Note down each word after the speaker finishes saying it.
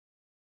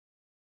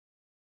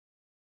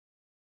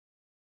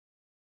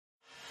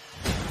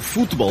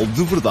Futebol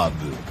de Verdade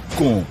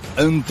com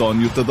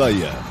António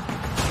Tadeia.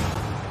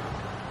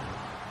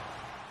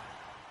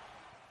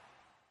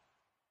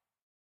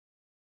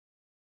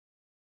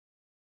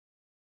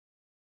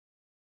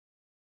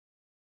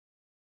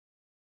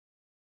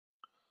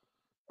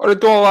 Ora,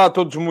 então, olá a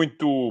todos,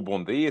 muito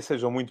bom dia,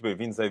 sejam muito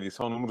bem-vindos à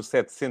edição número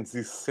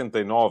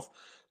 769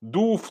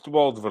 do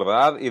Futebol de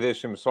Verdade, e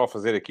deixem-me só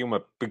fazer aqui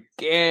uma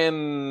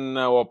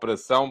pequena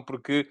operação,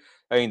 porque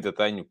ainda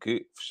tenho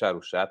que fechar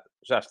o chat.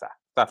 Já está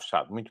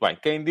fechado, muito bem.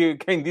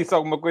 Quem disse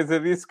alguma coisa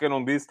disse, quem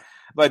não disse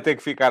vai ter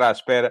que ficar à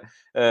espera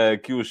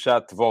que o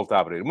chat volte a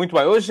abrir. Muito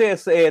bem, hoje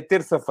é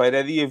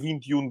terça-feira, é dia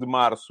 21 de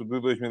março de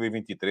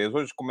 2023,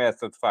 hoje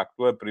começa de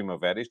facto a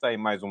primavera, e está aí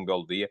mais um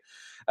belo dia.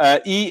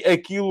 E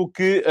aquilo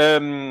que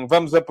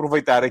vamos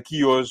aproveitar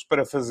aqui hoje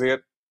para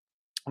fazer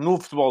no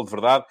Futebol de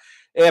Verdade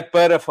é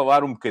para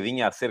falar um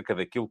bocadinho acerca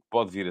daquilo que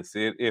pode vir a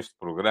ser este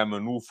programa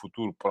no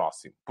futuro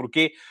próximo.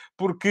 Porquê?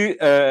 Porque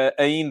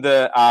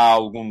ainda há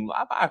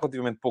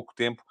relativamente pouco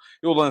tempo,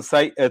 eu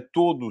lancei a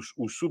todos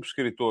os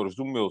subscritores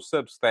do meu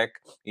Substack,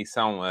 e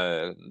são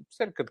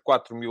cerca de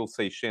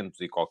 4.600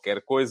 e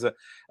qualquer coisa,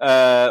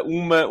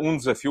 um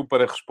desafio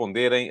para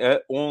responderem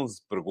a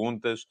 11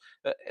 perguntas.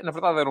 Na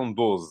verdade eram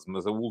 12,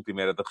 mas a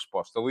última era da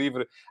resposta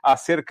livre,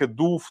 acerca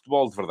do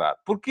futebol de verdade.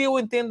 Porque eu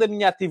entendo a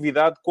minha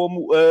atividade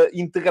como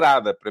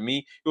integrada. Para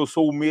mim, eu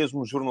sou o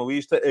mesmo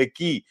jornalista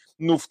aqui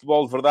no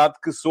Futebol de Verdade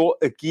que sou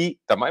aqui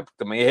também, porque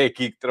também é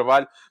aqui que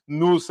trabalho,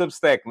 no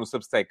Substack. No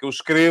Substack eu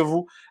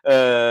escrevo,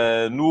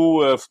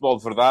 no Futebol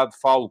de Verdade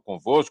falo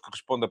convosco,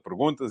 respondo a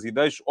perguntas e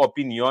deixo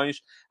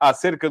opiniões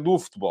acerca do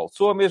futebol.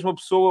 Sou a mesma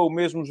pessoa, o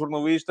mesmo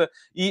jornalista,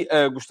 e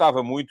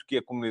gostava muito que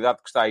a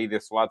comunidade que está aí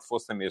desse lado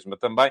fosse a mesma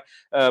também,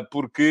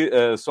 porque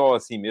só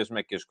assim mesmo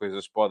é que as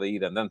coisas podem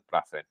ir andando para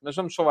a frente. Mas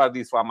vamos falar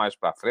disso lá mais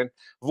para a frente.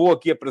 Vou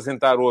aqui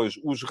apresentar hoje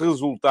os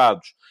resultados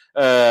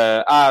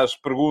às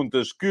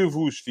perguntas que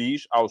vos fiz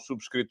aos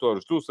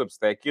subscritores do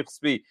Substack, e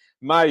recebi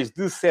mais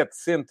de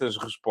 700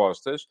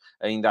 respostas,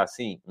 ainda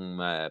assim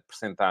uma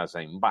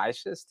percentagem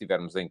baixa, se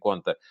tivermos em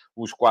conta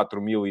os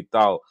 4.000 e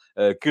tal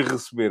que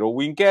receberam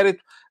o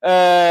inquérito,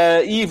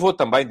 e vou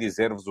também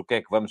dizer-vos o que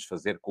é que vamos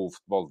fazer com o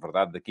Futebol de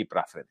Verdade daqui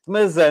para a frente.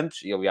 Mas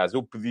antes, e aliás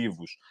eu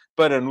pedi-vos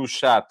para no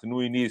chat,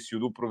 no início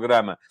do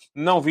programa,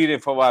 não virem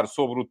falar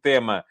sobre o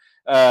tema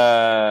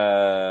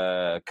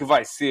que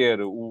vai ser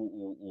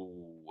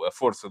a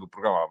força do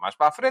programa mais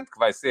para a frente, que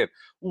vai ser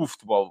o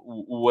futebol,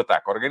 o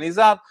ataque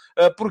organizado.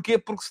 Porquê?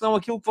 Porque senão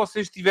aquilo que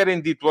vocês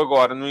tiverem dito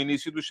agora no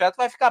início do chat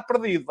vai ficar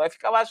perdido, vai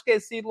ficar lá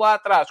esquecido lá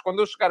atrás. Quando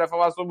eu chegar a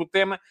falar sobre o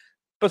tema,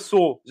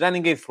 passou, já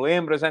ninguém se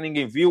lembra, já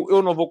ninguém viu,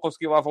 eu não vou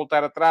conseguir lá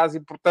voltar atrás, e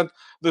portanto,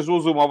 das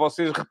duas uma, ou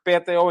vocês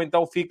repetem, ou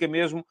então fica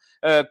mesmo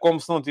como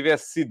se não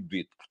tivesse sido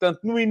dito. Portanto,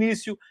 no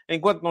início,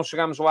 enquanto não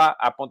chegamos lá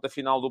à ponta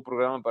final do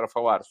programa para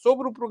falar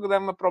sobre o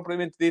programa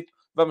propriamente dito,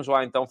 vamos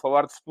lá então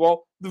falar de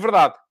futebol de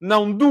verdade.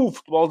 Não do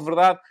futebol de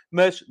verdade,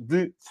 mas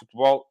de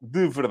futebol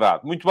de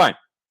verdade. Muito bem.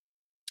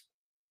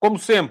 Como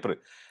sempre,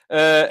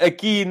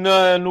 aqui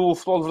no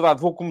Futebol de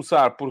Verdade vou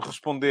começar por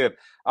responder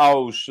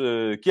aos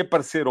que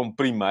apareceram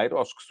primeiro,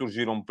 aos que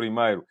surgiram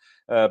primeiro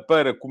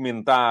para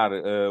comentar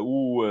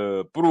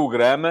o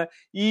programa.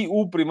 E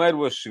o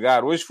primeiro a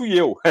chegar hoje fui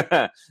eu,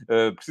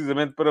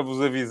 precisamente para vos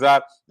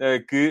avisar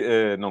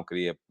que não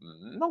queria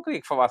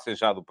que falassem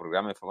já do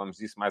programa, e falamos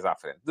disso mais à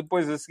frente.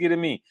 Depois, a seguir a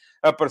mim,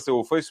 apareceu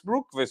o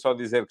Facebook, que veio só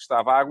dizer que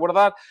estava a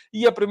aguardar,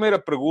 e a primeira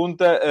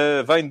pergunta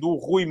vem do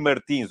Rui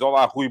Martins.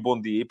 Olá, Rui,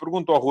 bom dia. E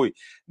pergunto ao Rui,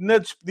 na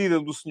despedida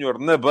do senhor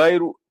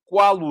Nabeiro,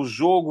 qual o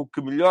jogo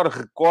que melhor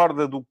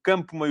recorda do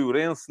campo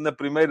maiorense na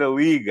Primeira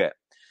Liga?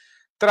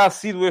 Terá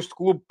sido este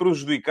clube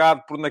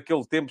prejudicado por,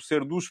 naquele tempo,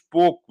 ser dos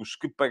poucos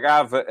que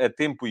pagava a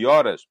tempo e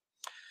horas?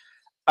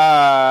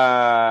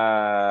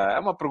 É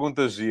uma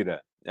pergunta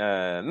gira.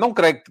 Não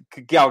creio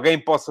que alguém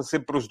possa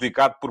ser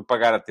prejudicado por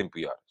pagar a tempo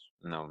e horas.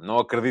 Não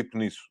acredito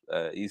nisso.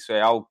 Isso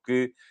é algo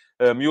que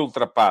me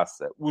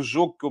ultrapassa. O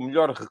jogo que eu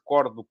melhor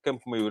recordo do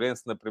campo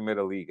maiorense na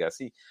Primeira Liga,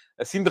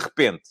 assim de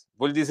repente,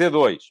 vou-lhe dizer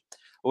dois.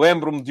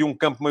 Lembro-me de um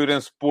Campo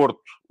Maiorense-Porto,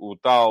 o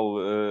tal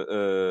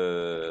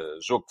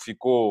jogo que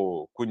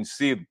ficou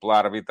conhecido pela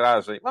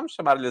arbitragem, vamos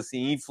chamar-lhe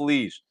assim,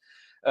 infeliz,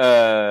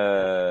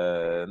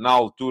 na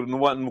altura,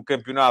 no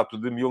campeonato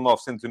de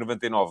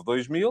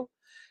 1999-2000.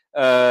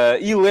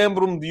 E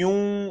lembro-me de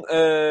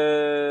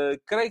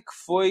creio que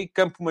foi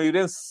Campo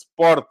Maiorense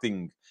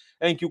Sporting,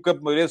 em que o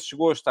Campo Maiorense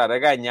chegou a estar a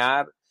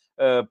ganhar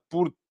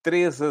por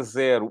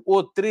 3-0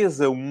 ou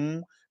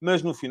 3-1,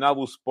 mas no final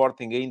o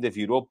Sporting ainda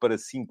virou para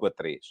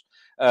 5-3.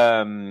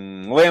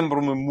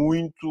 Lembro-me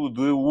muito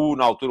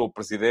na altura, o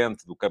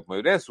presidente do Campo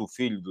Maiorense, o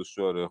filho do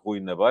senhor Rui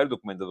Nabeiro, do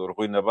comendador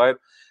Rui Nabeiro,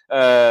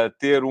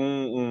 ter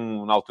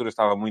na altura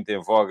estava muito em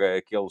voga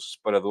aqueles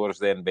separadores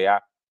da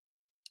NBA,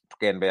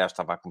 porque a NBA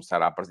estava a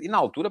começar a aparecer. E na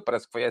altura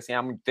parece que foi assim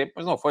há muito tempo,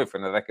 mas não foi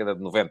na década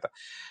de 90.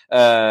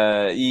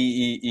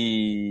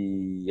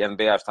 E a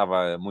NBA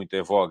estava muito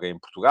em voga em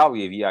Portugal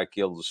e havia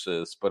aqueles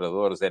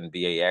separadores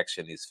NBA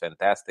Action is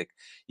Fantastic.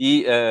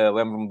 E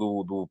lembro-me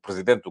do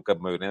presidente do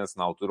Campo Maiorense,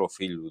 na altura, o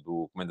filho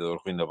do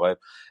comendador Rui Nabeiro,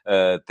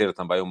 ter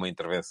também uma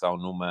intervenção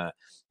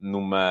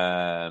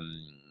numa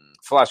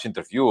flash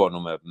interview ou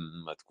numa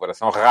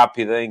declaração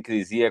rápida em que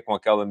dizia, com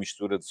aquela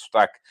mistura de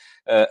sotaque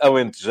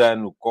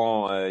alentejano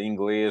com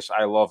inglês,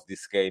 I love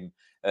this game.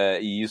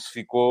 E isso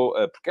ficou,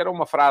 porque era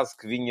uma frase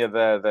que vinha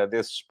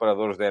desses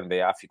separadores da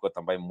NBA, ficou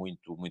também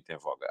muito, muito em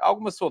voga.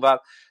 Alguma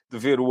saudade de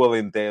ver o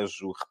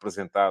Alentejo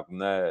representado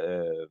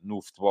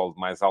no futebol de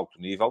mais alto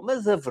nível,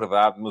 mas a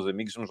verdade, meus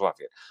amigos, vamos lá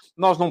ver.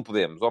 Nós não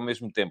podemos, ao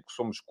mesmo tempo que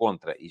somos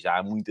contra, e já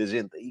há muita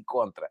gente aí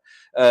contra,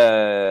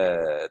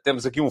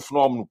 temos aqui um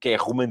fenómeno que é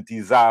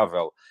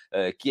romantizável,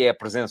 que é a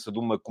presença de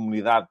uma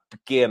comunidade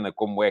pequena,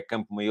 como é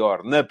Campo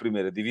Maior, na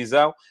primeira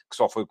divisão, que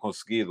só foi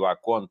conseguido à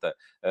conta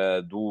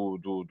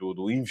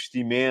do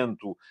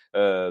investimento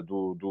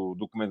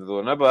do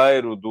comendador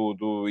Nabeiro,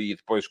 e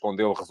depois, quando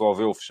ele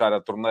resolveu fechar a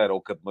torneira,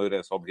 o Campo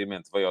Maiorense, obviamente,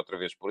 veio outra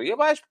vez por aí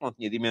abaixo, porque não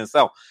tinha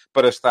dimensão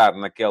para estar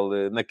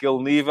naquele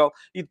nível,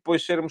 e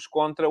depois sermos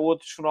contra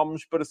outros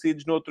fenómenos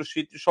parecidos noutros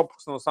sítios, só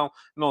porque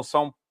não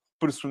são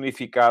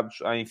personificados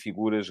em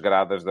figuras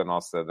gradas da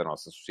nossa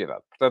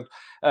sociedade. Portanto,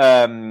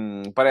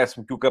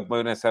 parece-me que o Campo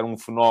Maiorense era um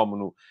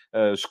fenómeno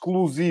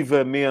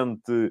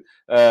exclusivamente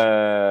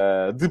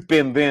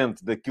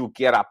dependente daquilo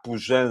que era a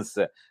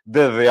pujança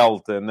da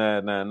Delta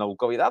na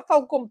localidade,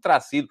 tal como terá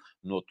sido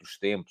noutros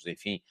tempos,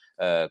 enfim,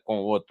 com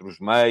outros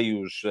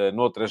meios,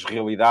 noutras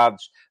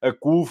realidades, a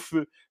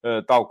CUF,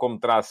 tal como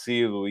terá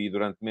sido, e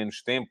durante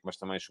menos tempo, mas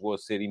também chegou a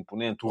ser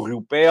imponente, o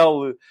Rio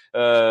Pele,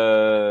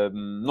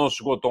 não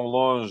chegou tão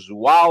longe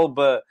o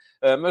Alba,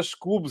 mas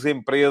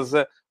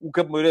clubes-empresa, o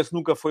Campo Maiorense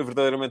nunca foi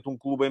verdadeiramente um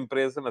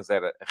clube-empresa, mas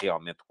era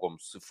realmente como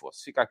se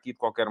fosse. Fica aqui, de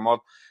qualquer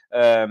modo,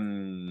 a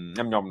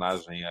minha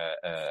homenagem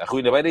a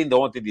Rui Nabeiro. Ainda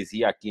ontem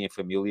dizia aqui em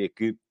família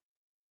que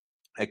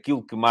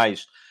aquilo que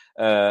mais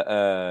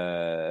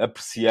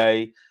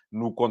apreciei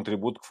no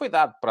contributo que foi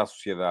dado para a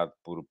sociedade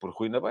por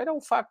Rui Nabeiro é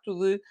o facto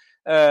de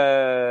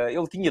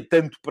ele tinha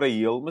tanto para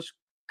ele, mas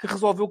que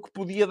resolveu que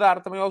podia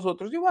dar também aos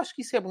outros. E eu acho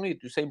que isso é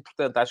bonito, isso é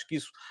importante. Acho que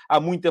isso há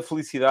muita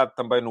felicidade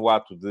também no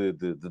ato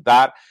de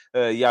dar,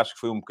 e acho que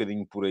foi um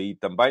bocadinho por aí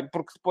também,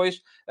 porque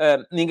depois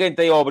ninguém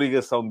tem a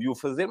obrigação de o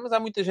fazer, mas há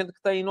muita gente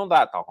que tem e não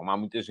dá, tal como há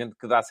muita gente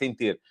que dá sem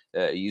ter.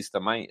 E isso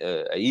também,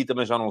 aí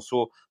também já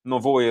não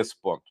vou a esse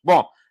ponto.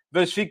 Bom,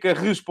 mas fica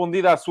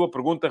respondida a sua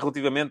pergunta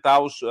relativamente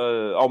ao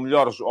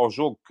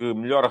jogo que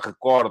melhor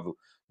recordo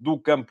do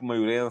Campo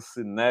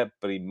Maiorense na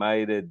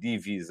primeira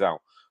divisão.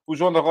 O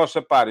João da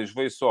Rocha Pares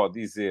veio só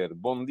dizer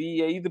bom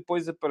dia e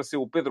depois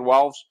apareceu o Pedro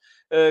Alves,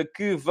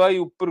 que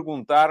veio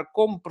perguntar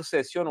como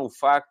percepciona o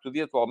facto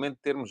de atualmente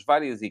termos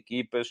várias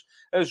equipas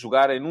a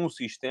jogarem num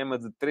sistema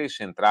de 3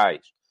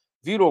 centrais.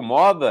 Virou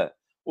moda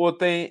ou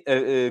tem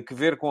que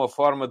ver com a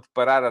forma de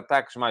parar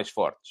ataques mais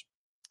fortes?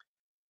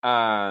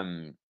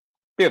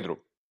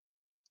 Pedro,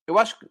 eu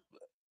acho que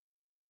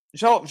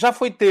já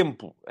foi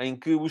tempo em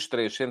que os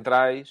 3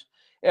 centrais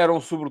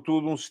eram,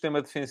 sobretudo, um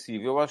sistema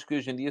defensivo. Eu acho que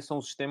hoje em dia são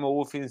um sistema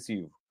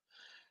ofensivo.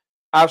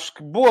 Acho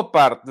que boa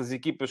parte das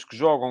equipas que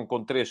jogam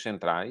com 3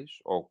 centrais,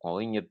 ou com a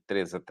linha de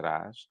 3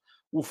 atrás,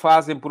 o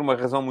fazem por uma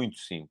razão muito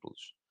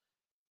simples.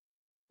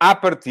 À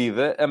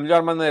partida, a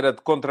melhor maneira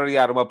de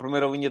contrariar uma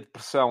primeira linha de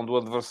pressão do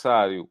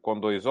adversário com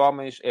 2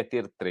 homens é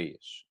ter 3.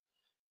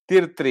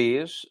 Ter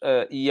 3,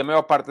 e a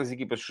maior parte das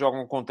equipas que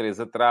jogam com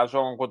 3 atrás,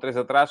 jogam com 3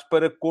 atrás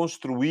para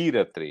construir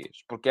a 3.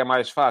 Porque é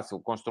mais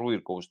fácil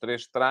construir com os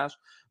 3 de trás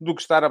do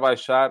que estar a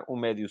baixar o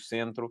médio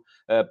centro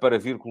para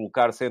vir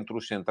colocar-se entre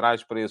os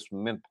centrais para esse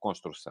momento de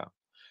construção.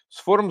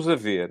 Se formos a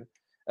ver,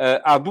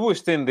 há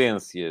duas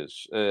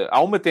tendências. Há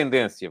uma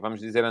tendência, vamos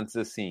dizer antes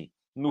assim,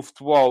 no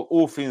futebol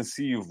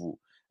ofensivo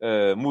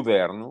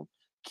moderno,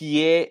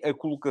 que é a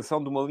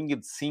colocação de uma linha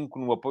de 5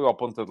 no apoio ao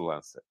ponta de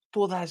lança.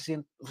 Toda a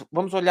gente...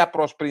 Vamos olhar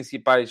para as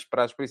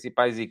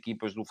principais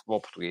equipas do futebol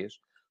português.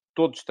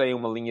 Todos têm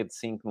uma linha de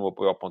 5 no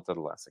apoio ao ponta de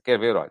lança. Quer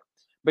ver? Olha,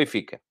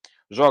 Benfica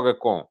joga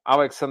com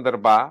Alexander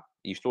Bá,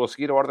 e estou a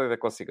seguir a ordem da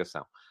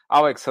classificação.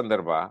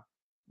 Alexander Bá,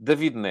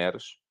 David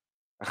Neres,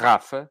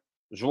 Rafa,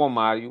 João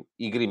Mário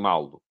e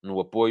Grimaldo, no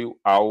apoio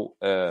ao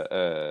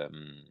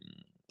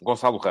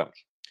Gonçalo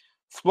Ramos.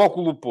 Futebol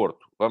Clube do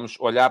Porto. Vamos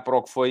olhar para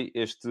o que foi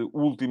este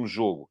último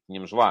jogo.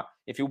 Tínhamos lá.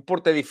 Enfim, o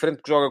Porto é diferente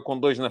porque joga com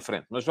 2 na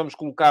frente. Mas vamos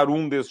colocar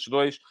um desses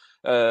 2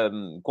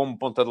 como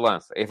ponta de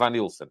lança.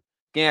 Evanilson.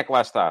 Quem é que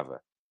lá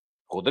estava?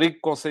 Rodrigo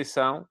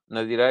Conceição,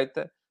 na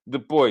direita.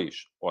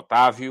 Depois,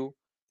 Otávio,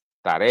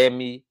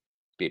 Taremi,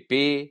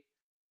 PP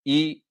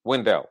e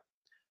Wendel.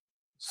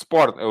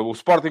 O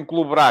Sporting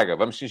Clube Braga.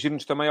 Vamos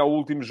cingir-nos também ao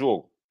último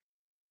jogo.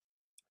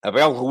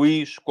 Abel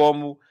Ruiz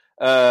como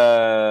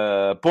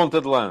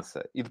ponta de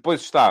lança. E depois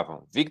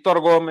estavam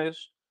Víctor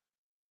Gomes,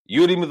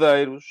 Yuri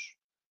Medeiros,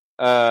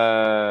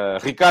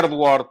 Ricardo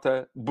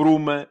Horta,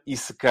 Bruma e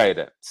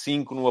Sequeira.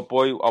 5 no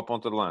apoio ao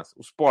ponta de lança.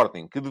 O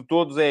Sporting, que de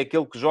todos é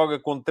aquele que joga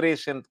com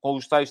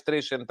os tais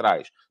 3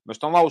 centrais. Mas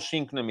estão lá os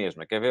 5 na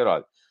mesma. Quer ver?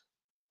 Olha.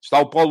 Está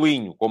o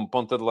Paulinho como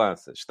ponta de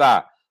lança.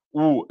 Está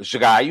o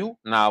Gaio,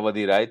 na ala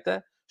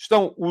direita.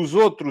 Estão os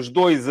outros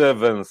 2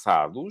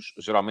 avançados.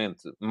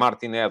 Geralmente,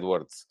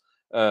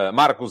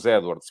 Marcos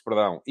Edwards,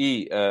 perdão,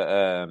 e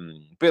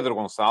Pedro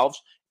Gonçalves.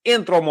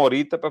 Entra o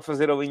Morita para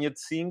fazer a linha de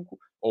 5,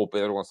 ou o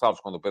Pedro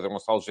Gonçalves, quando o Pedro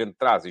Gonçalves vem de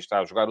trás e está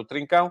a jogar o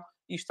trincão,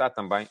 e está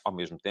também, ao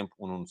mesmo tempo,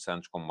 o Nuno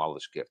Santos como ala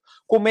esquerda.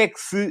 Como é que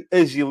se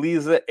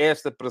agiliza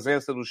esta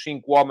presença dos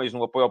 5 homens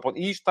no apoio ao ponto?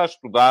 E isto está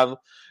estudado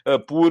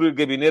por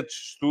gabinetes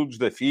de estudos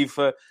da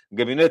FIFA,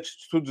 gabinetes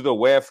de estudos da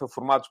UEFA,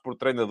 formados por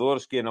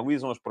treinadores que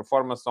analisam as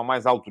performances ao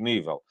mais alto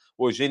nível.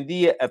 Hoje em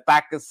dia,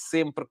 ataca-se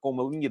sempre com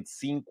uma linha de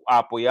 5 a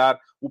apoiar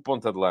o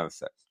ponta de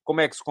lança. Como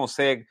é que se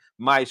consegue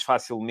mais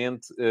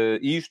facilmente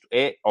isto?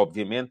 É,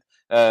 obviamente,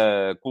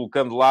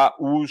 colocando lá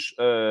os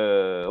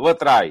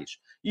laterais.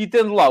 E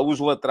tendo lá os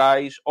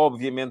laterais,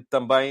 obviamente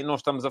também não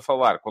estamos a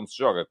falar, quando se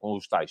joga com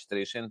os tais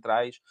 3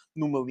 centrais,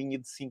 numa linha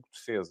de 5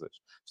 defesas.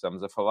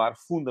 Estamos a falar,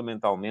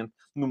 fundamentalmente,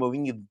 numa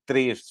linha de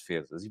 3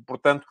 defesas. E,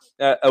 portanto,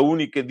 a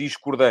única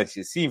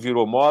discordância, sim,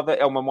 virou moda.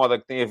 É uma moda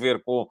que tem a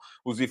ver com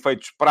os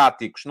efeitos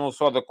práticos, não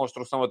só da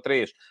construção a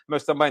 3,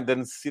 mas também da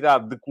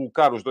necessidade de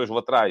colocar os 2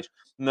 laterais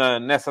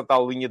nessa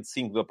tal linha de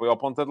 5 de apoio ao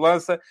ponta de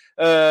lança.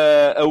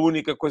 A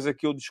única coisa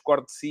que eu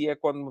discordo de si é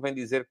quando me vem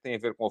dizer que tem a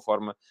ver com a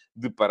forma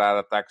de parar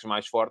ataques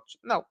mais fortes.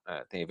 Não,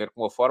 tem a ver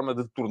com a forma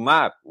de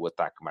tornar o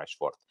ataque mais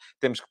forte.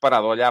 Temos que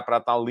parar de olhar para a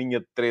tal linha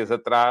de 3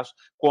 atrás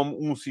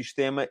como um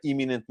sistema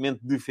eminentemente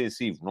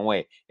defensivo. Não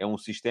é. É um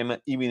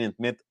sistema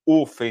eminentemente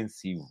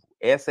ofensivo.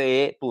 Essa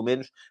é, pelo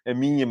menos, a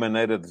minha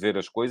maneira de ver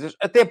as coisas.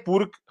 Até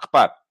porque,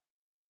 repare,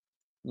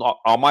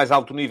 ao mais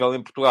alto nível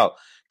em Portugal,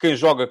 quem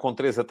joga com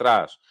 3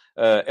 atrás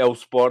é o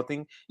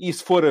Sporting, e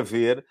se for a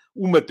ver,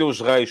 o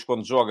Mateus Reis,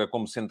 quando joga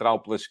como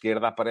central pela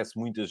esquerda, aparece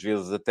muitas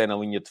vezes até na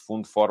linha de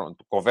fundo,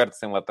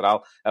 converte-se em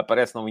lateral,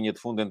 aparece na linha de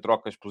fundo em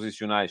trocas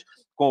posicionais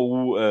com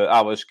o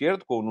ala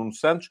esquerdo, com o Nuno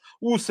Santos.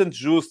 O Santos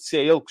Justo, se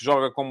é ele que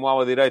joga como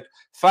ala direito,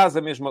 faz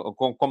a mesma,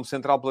 como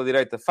central pela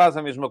direita, faz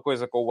a mesma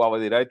coisa com o ala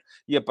direito,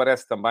 e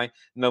aparece também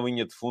na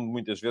linha de fundo,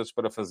 muitas vezes,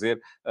 para fazer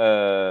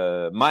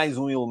mais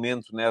um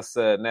elemento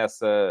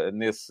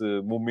nesse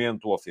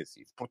momento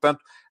ofensivo. Portanto,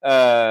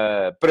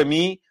 para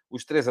mim,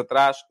 os 3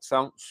 atrás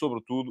são,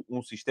 sobretudo,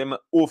 um sistema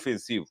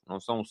ofensivo, não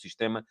são um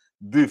sistema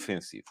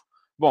defensivo.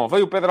 Bom,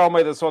 veio o Pedro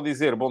Almeida só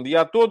dizer bom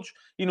dia a todos,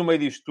 e no meio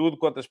disto tudo,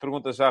 quantas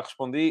perguntas já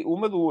respondi?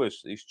 1,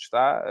 2. Isto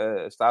está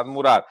a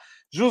demorar.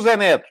 José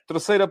Neto,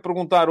 terceiro a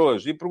perguntar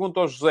hoje, e pergunta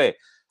ao José: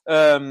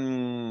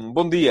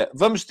 bom dia.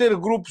 Vamos ter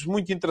grupos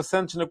muito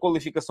interessantes na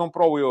qualificação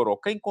para o Euro.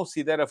 Quem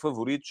considera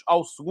favoritos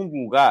ao segundo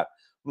lugar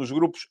nos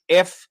grupos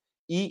F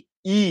e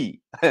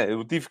I?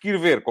 Eu tive que ir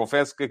ver,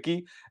 confesso que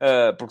aqui,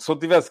 porque se eu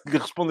tivesse que lhe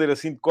responder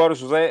assim de cor,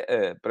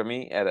 José, para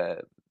mim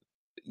era...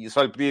 E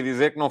só lhe podia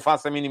dizer que não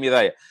faço a mínima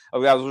ideia.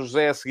 Aliás, o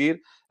José a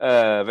seguir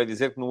vai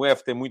dizer que no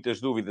F tem muitas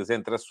dúvidas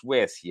entre a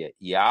Suécia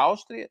e a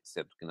Áustria,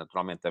 sendo que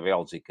naturalmente a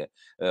Bélgica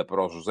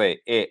para o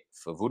José é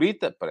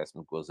favorita.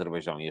 Parece-me que o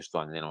Azerbaijão e a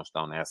Estónia não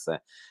estão nessa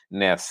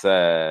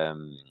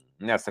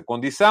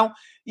condição.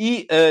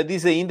 E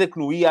diz ainda que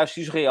no I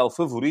acha Israel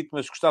favorito,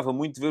 mas gostava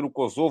muito de ver o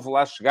Kosovo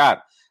lá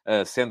chegar.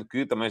 Sendo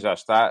que também já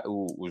está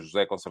o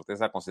José, com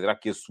certeza, a considerar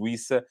que a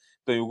Suíça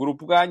tem o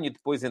grupo ganho, e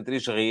depois entre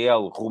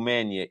Israel,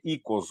 Roménia e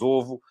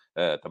Kosovo,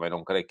 também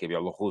não creio que a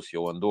Bielorrússia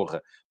ou Andorra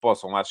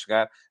possam lá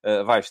chegar,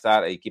 vai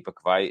estar a equipa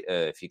que vai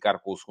ficar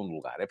com o segundo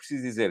lugar. É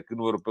preciso dizer que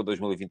no Europeu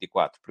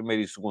 2024,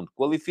 primeiro e segundo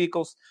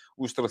qualificam-se,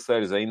 os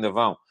terceiros ainda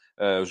vão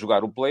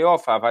jogar o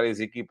play-off. Há várias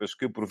equipas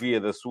que, por via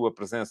da sua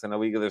presença na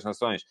Liga das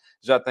Nações,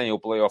 já têm o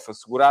play-off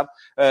assegurado.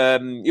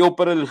 Eu,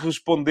 para lhe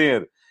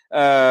responder...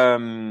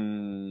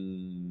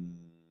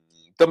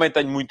 também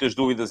tenho muitas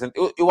dúvidas.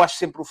 Eu acho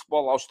sempre o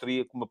futebol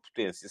austríaco uma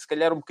potência. Se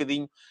calhar um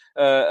bocadinho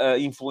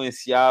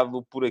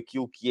influenciado por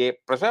aquilo que é...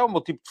 Para já é o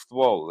meu tipo de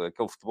futebol.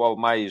 Aquele futebol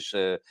mais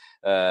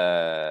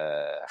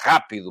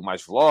rápido,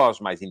 mais veloz,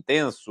 mais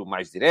intenso,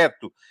 mais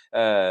direto.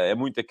 É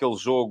muito aquele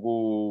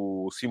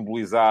jogo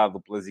simbolizado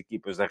pelas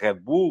equipas da Red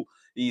Bull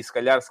e, se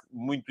calhar,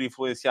 muito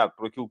influenciado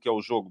por aquilo que é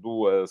o jogo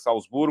do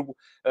Salzburgo.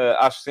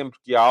 Acho sempre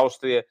que a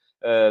Áustria...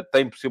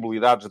 tem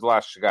possibilidades de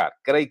lá chegar.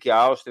 Creio que a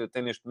Áustria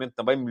tem, neste momento,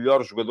 também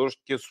melhores jogadores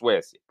do que a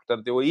Suécia.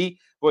 Portanto, eu aí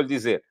vou-lhe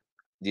dizer,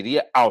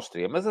 diria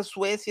Áustria. Mas a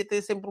Suécia tem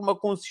sempre uma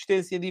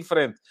consistência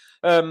diferente.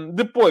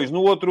 Depois,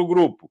 no outro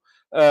grupo,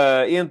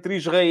 entre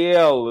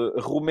Israel,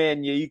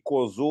 Roménia e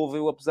Kosovo,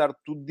 eu, apesar de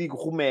tudo, digo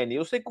Roménia.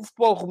 Eu sei que o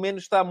futebol romeno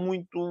está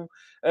muito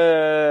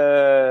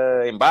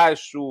em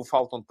baixo,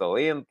 faltam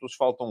talentos,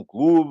 faltam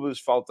clubes,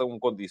 faltam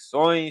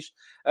condições.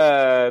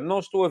 Não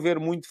estou a ver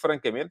muito,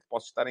 francamente,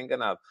 posso estar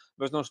enganado,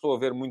 mas não estou a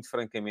ver muito,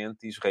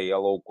 francamente,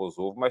 Israel ou o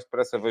Kosovo. Mais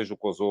depressa vejo o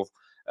Kosovo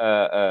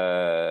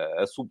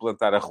a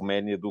suplantar a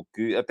Roménia do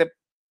que... Até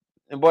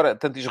embora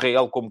tanto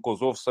Israel como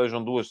Kosovo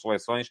sejam duas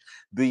seleções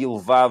de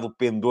elevado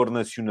pendor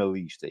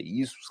nacionalista.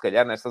 E isso, se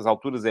calhar, nestas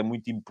alturas é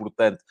muito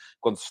importante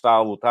quando se está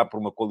a lutar por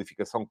uma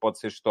qualificação que pode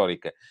ser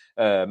histórica.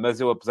 Mas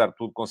eu, apesar de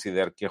tudo,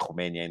 considero que a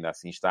Roménia ainda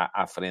assim está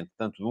à frente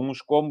tanto de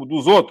uns como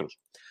dos outros.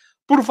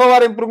 Por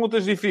falar em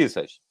perguntas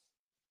difíceis,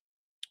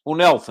 o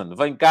Nelson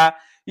vem cá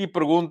e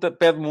pergunta,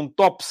 pede-me um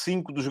top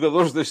 5 dos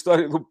jogadores da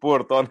história do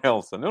Porto. Oh,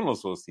 Nelson, eu não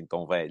sou assim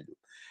tão velho.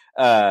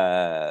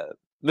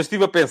 Mas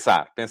estive a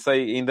pensar.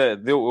 Pensei, ainda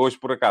deu hoje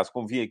por acaso,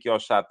 como vim aqui ao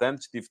chat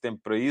antes, tive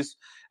tempo para isso.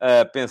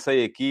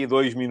 Pensei aqui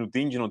 2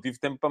 minutinhos, não tive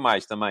tempo para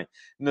mais também,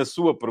 na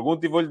sua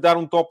pergunta, e vou-lhe dar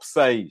um top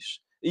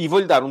 6. E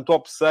vou-lhe dar um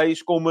top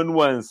 6 com uma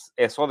nuance.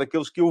 É só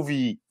daqueles que eu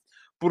vi.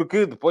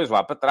 Porque depois,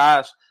 lá para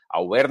trás, há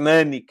o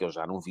Hernani, que eu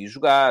já não vi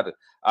jogar.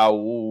 Há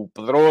o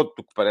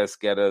Pedroto, que parece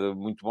que era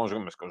muito bom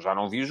jogador, mas que eu já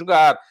não vi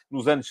jogar.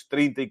 Nos anos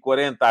 30 e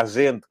 40, há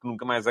gente que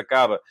nunca mais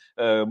acaba,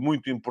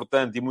 muito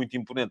importante e muito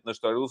imponente na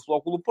história do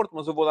Futebol Clube do Porto,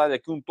 mas eu vou dar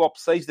aqui um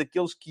top 6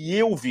 daqueles que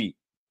eu vi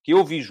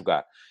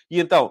jogar.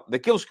 E então,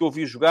 daqueles que eu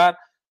vi jogar,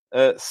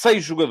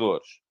 6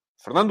 jogadores.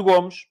 Fernando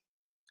Gomes,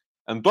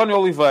 António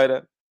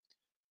Oliveira,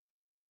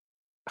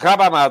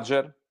 Rabah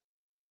Madjer,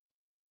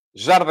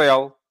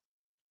 Jardel,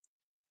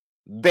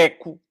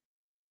 Deco,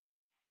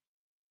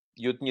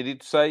 e eu tinha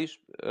dito 6,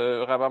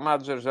 Rabah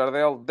Madjer,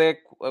 Jardel,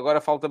 Deco,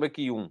 agora falta-me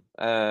aqui um.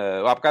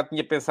 Há bocado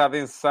tinha pensado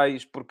em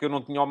 6, porque eu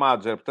não tinha o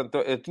Madjer. Portanto,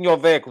 eu tinha o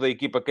Deco da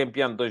equipa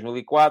campeã de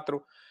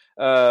 2004,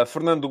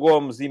 Fernando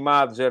Gomes e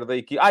Madjer da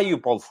equipa... e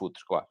o Paulo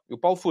Futres, claro. E o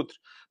Paulo Futres.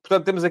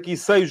 Portanto, temos aqui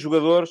 6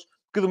 jogadores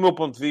que, do meu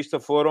ponto de vista,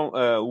 foram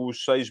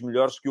os 6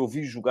 melhores que eu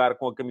vi jogar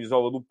com a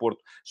camisola do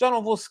Porto. Já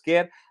não vou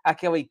sequer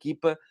àquela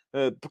equipa,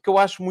 porque eu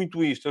acho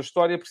muito isto. A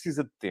história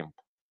precisa de tempo.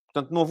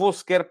 Portanto, não vou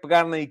sequer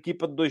pegar na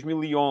equipa de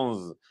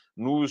 2011,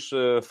 nos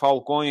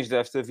Falcões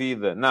desta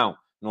vida. Não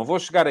vou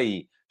chegar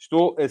aí.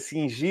 Estou a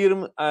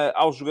cingir-me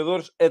aos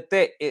jogadores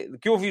até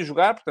que eu vi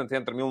jogar, portanto,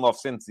 entre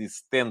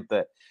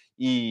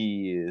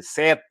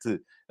 1977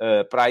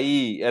 para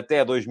aí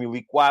até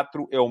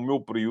 2004 é o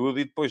meu período,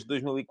 e depois de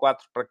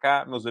 2004 para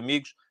cá, meus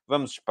amigos,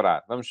 vamos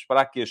esperar. Vamos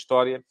esperar que a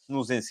história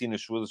nos ensine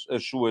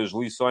as suas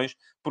lições,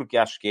 porque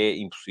acho que é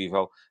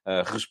impossível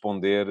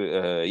responder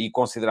e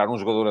considerar um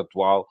jogador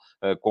atual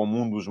como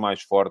um dos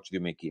mais fortes de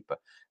uma equipa.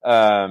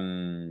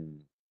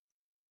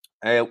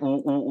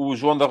 O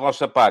João da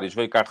Rocha Pares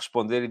veio cá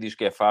responder e diz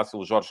que é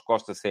fácil. Jorge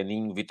Costa,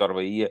 Seninho, Vítor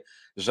Bahia,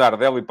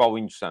 Jardel e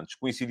Paulinho Santos.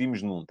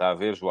 Coincidimos num, está a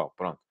ver, João?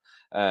 Pronto.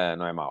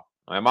 Não é mau.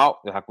 Não é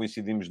mau, já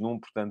coincidimos num,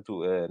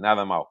 portanto,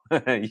 nada mau.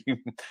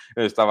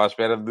 Eu estava à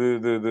espera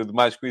de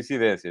mais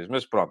coincidências.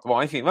 Mas pronto.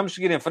 Bom, enfim, vamos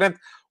seguir em frente.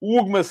 O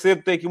Hugo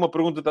Macedo tem aqui uma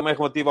pergunta também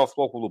relativa ao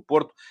Futebol Clube do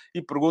Porto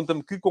e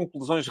pergunta-me que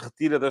conclusões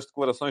retira das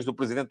declarações do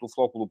presidente do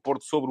Futebol Clube do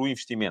Porto sobre o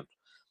investimento.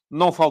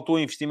 Não faltou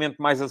investimento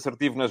mais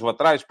assertivo nas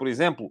laterais, por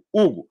exemplo?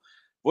 Hugo,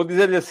 vou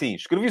dizer-lhe assim,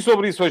 escrevi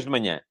sobre isso hoje de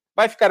manhã.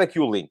 Vai ficar aqui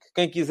o link.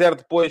 Quem quiser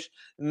depois,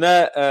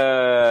 na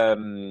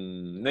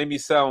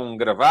emissão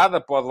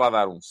gravada, pode lá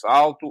dar um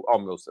salto ao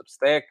meu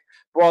Substack,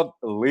 pode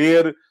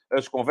ler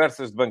as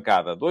conversas de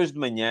bancada de hoje de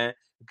manhã,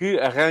 que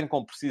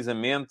arrancam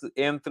precisamente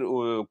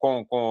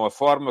com a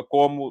forma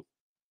como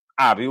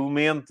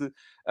habilmente,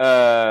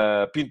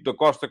 Pinto da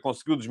Costa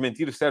conseguiu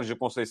desmentir Sérgio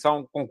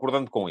Conceição,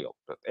 concordando com ele.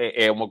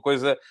 É uma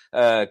coisa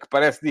que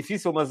parece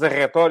difícil, mas a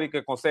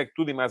retórica consegue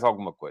tudo e mais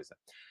alguma coisa.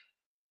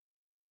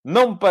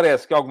 Não me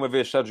parece que alguma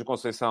vez Sérgio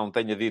Conceição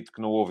tenha dito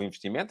que não houve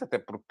investimento, até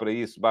porque para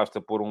isso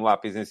basta pôr um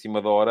lápis em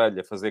cima da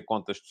orelha, fazer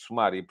contas de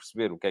somar e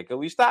perceber o que é que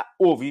ali está.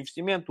 Houve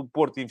investimento. O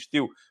Porto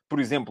investiu,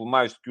 por exemplo,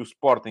 mais do que o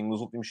Sporting nos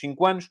últimos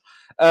 5 anos.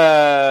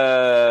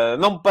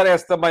 Não me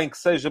parece também que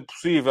seja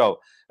possível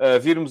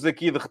virmos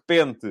aqui, de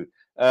repente,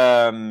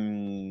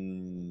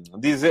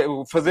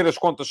 fazer as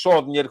contas só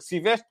ao dinheiro que se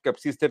investe, porque é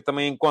preciso ter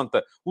também em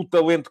conta o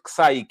talento que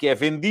sai e que é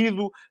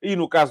vendido, e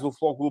no caso do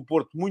Futebol Clube do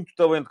Porto, muito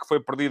talento que foi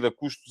perdido a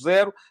custo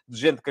zero, de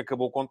gente que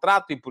acabou o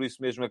contrato e por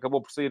isso mesmo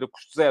acabou por sair a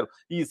custo zero,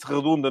 e isso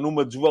redunda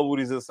numa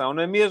desvalorização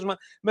na mesma.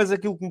 Mas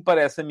aquilo que me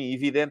parece a mim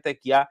evidente é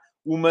que há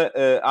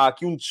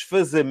aqui um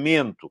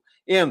desfazamento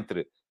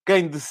entre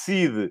quem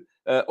decide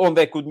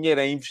onde é que o dinheiro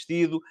é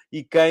investido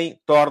e quem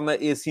torna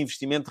esse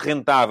investimento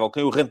rentável,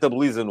 quem o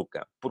rentabiliza no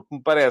campo. Porque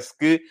me parece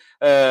que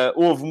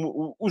houve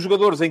os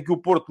jogadores em que o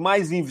Porto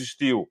mais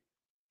investiu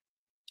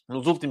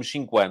nos últimos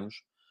 5 anos,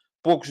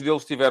 poucos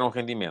deles tiveram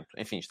rendimento.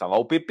 Enfim, está lá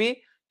o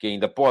PP, que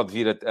ainda pode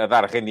vir a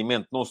dar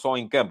rendimento não só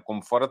em campo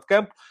como fora de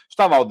campo.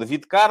 Está lá o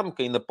David Carmo,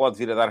 que ainda pode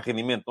vir a dar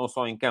rendimento não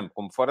só em campo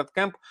como fora de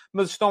campo.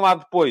 Mas estão lá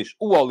depois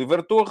o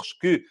Oliver Torres,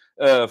 que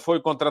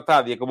foi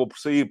contratado e acabou por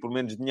sair por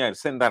menos dinheiro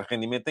sem dar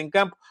rendimento em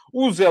campo.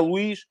 O Zé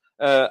Luís,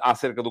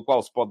 acerca do qual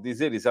se pode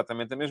dizer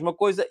exatamente a mesma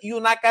coisa. E o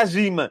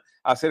Nakajima,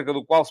 acerca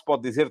do qual se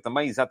pode dizer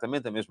também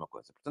exatamente a mesma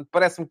coisa. Portanto,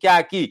 parece-me que há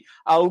aqui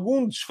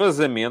algum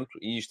desfazamento,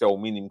 e isto é o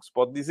mínimo que se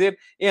pode dizer,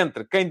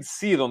 entre quem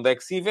decide onde é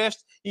que se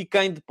investe e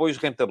quem depois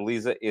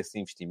rentabiliza esse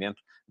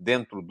investimento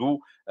dentro do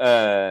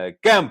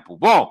campo.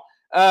 Bom,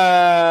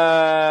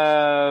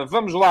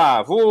 vamos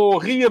lá. Vou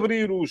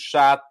reabrir o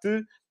chat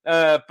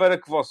para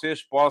que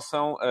vocês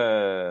possam,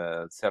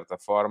 de certa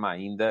forma,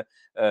 ainda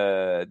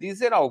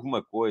dizer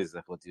alguma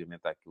coisa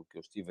relativamente àquilo que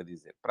eu estive a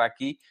dizer. Para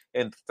aqui,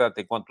 entretanto,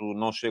 enquanto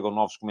não chegam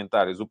novos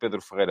comentários, o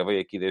Pedro Ferreira veio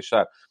aqui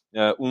deixar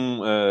um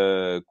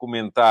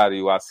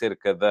comentário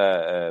acerca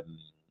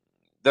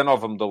da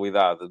nova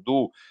modalidade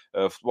do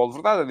futebol de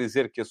verdade, a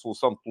dizer que a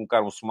solução de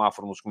colocar um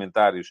semáforo nos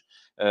comentários,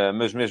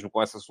 mas mesmo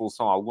com essa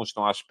solução, alguns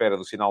estão à espera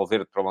do sinal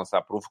verde para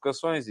lançar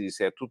provocações, e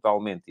isso é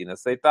totalmente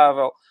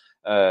inaceitável.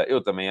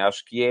 Eu também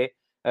acho que é.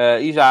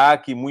 E já há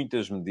aqui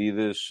muitas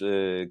medidas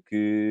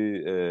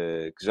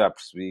que já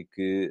percebi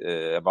que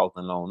a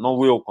malta não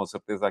leu com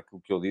certeza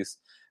aquilo que eu disse.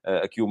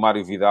 Aqui o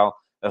Mário Vidal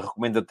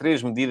recomenda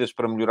 3 medidas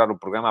para melhorar o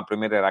programa. A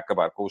primeira era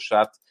acabar com o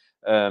chat.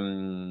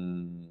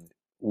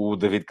 O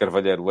David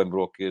Carvalheiro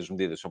lembrou que as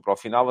medidas são para o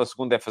final. A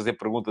segunda é fazer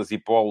perguntas e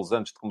polls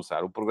antes de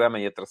começar o programa.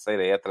 E a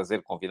terceira é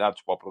trazer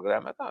convidados para o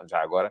programa. Então, já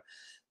agora,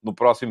 no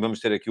próximo, vamos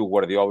ter aqui o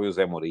Guardiola e o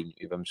Zé Mourinho.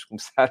 E vamos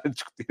começar a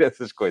discutir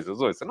essas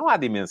coisas. Ouça, não há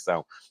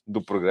dimensão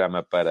do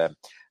programa para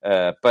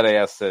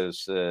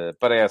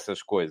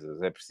essas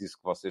coisas. É preciso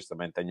que vocês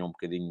também tenham um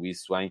bocadinho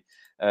isso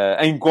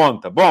em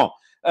conta. Bom,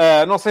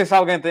 não sei se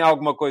alguém tem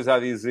alguma coisa a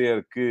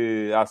dizer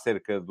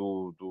acerca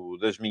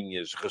das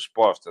minhas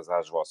respostas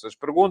às vossas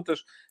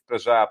perguntas. Para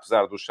já,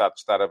 apesar do chat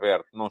estar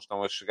aberto, não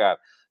estão a chegar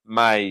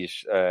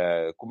mais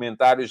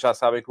comentários. Já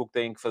sabem que o que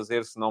têm que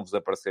fazer, se não vos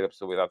aparecer a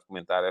possibilidade de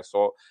comentar, é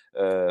só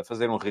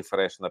fazer um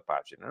refresh na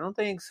página. Não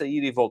têm que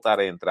sair e voltar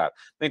a entrar.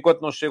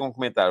 Enquanto não chegam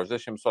comentários,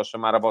 deixem-me só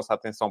chamar a vossa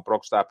atenção para o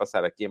que está a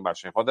passar aqui em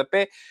baixo em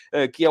rodapé,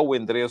 que é o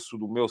endereço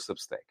do meu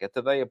Substack. É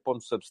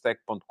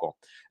tadeia.substack.com.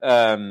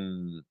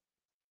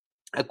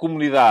 A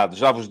comunidade,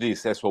 já vos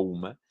disse, é só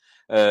uma.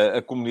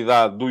 A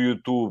comunidade do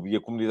YouTube e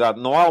a comunidade...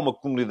 Não há uma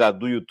comunidade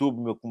do YouTube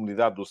e uma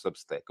comunidade do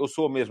Substack. Eu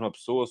sou a mesma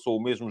pessoa, sou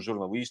o mesmo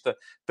jornalista,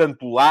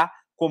 tanto lá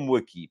como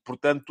aqui.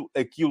 Portanto,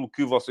 aquilo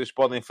que vocês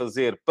podem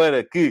fazer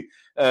para que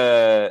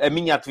a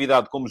minha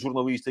atividade como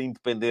jornalista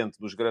independente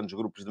dos grandes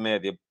grupos de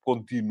média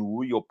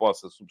continue ou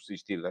possa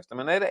subsistir desta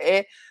maneira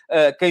é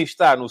quem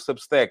está no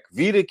Substack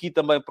vir aqui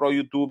também para o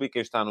YouTube e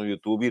quem está no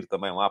YouTube ir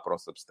também lá para o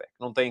Substack.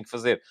 Não têm que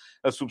fazer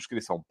a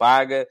subscrição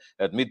paga.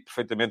 Admito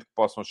perfeitamente que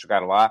possam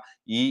chegar lá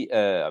e,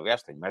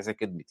 aliás, tenho mais é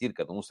que admitir,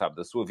 cada um sabe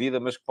da sua vida,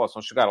 mas que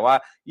possam chegar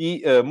lá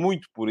e,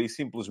 muito pura e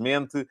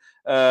simplesmente,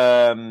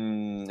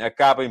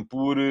 acabem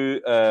por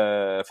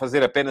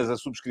fazer apenas a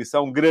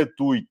subscrição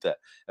gratuita.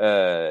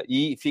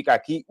 E fica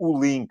aqui o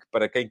link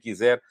para quem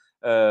quiser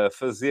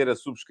fazer a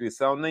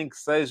subscrição, nem que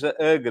seja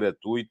a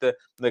gratuita.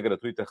 Na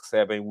gratuita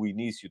recebem o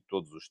início de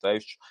todos os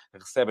textos,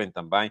 recebem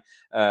também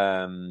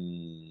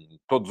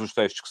todos os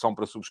textos que são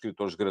para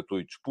subscritores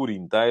gratuitos por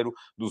inteiro,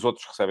 dos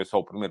outros recebem só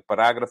o primeiro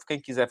parágrafo. Quem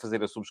quiser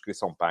fazer a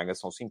subscrição paga,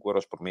 são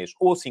 5€ por mês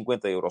ou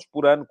 50€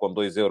 por ano, com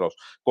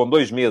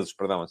 2 meses,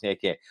 perdão, assim é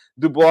que é,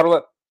 de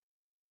borla,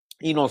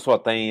 e não só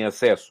têm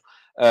acesso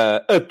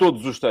a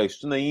todos os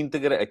textos na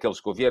íntegra,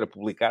 aqueles que eu vier a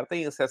publicar,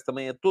 têm acesso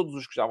também a todos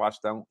os que já lá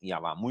estão, e há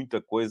lá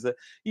muita coisa,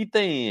 e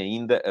têm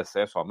ainda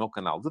acesso ao meu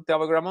canal de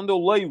Telegram, onde eu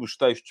leio os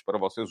textos para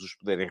vocês os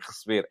poderem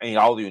receber em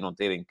áudio e não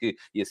terem que,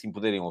 e assim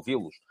poderem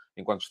ouvi-los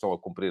enquanto estão a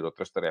cumprir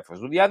outras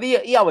tarefas do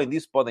dia-a-dia, e além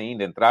disso podem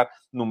ainda entrar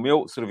no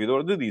meu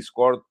servidor de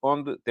Discord,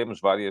 onde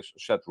temos várias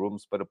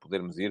chatrooms para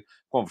podermos ir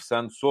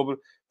conversando sobre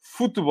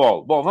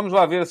futebol. Bom, vamos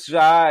lá ver se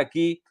já há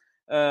aqui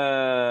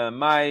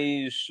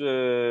mais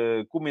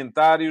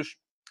comentários.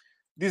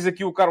 Diz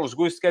aqui o Carlos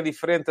Gusto que é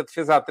diferente a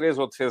defesa A3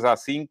 ou a defesa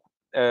A5.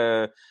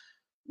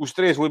 Os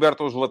 3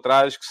 libertam os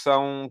laterais, que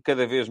são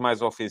cada vez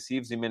mais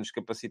ofensivos e menos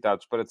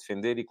capacitados para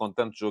defender, e com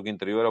tanto jogo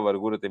interior, a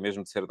largura tem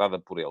mesmo de ser dada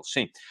por eles.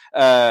 Sim,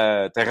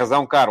 tem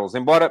razão, Carlos.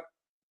 Embora,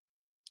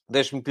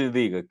 deixe-me que lhe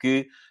diga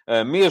que,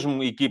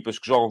 mesmo equipas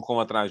que jogam com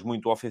laterais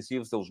muito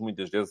ofensivos, eles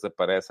muitas vezes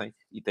aparecem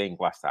e têm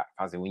que lá estar.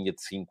 Fazem linha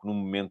de 5 no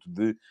momento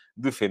de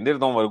defender,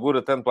 dão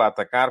largura tanto a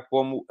atacar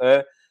como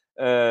a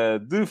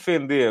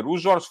defender. O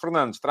Jorge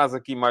Fernandes traz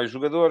aqui mais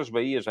jogadores: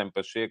 Bahia, Jaime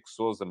Pacheco,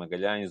 Sousa,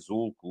 Magalhães,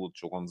 Hulk,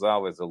 Lúcio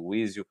Gonzalez,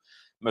 Aloísio,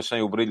 mas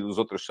sem o brilho dos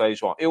outros 6.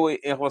 Bom, em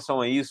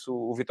relação a isso,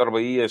 o Vítor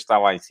Bahia está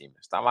lá em cima.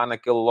 Está lá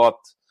naquele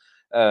lote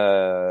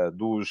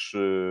dos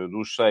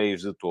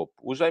 6 de topo.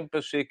 O Jaime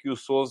Pacheco e o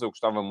Sousa, eu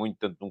gostava muito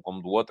tanto de um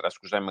como do outro.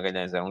 Acho que o Jaime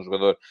Magalhães era um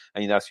jogador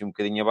ainda assim um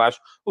bocadinho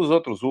abaixo. Os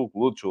outros, Hulk,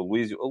 Lúcio,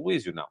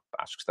 Aloísio não.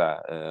 Acho que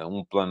está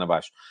um plano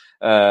abaixo.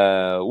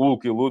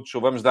 Hulk e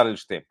Lúcio, vamos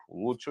dar-lhes tempo.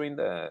 O Lúcio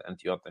ainda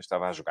anteontem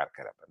estava a jogar,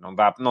 caramba.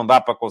 Não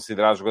dá para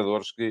considerar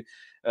jogadores que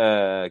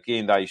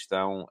ainda aí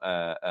estão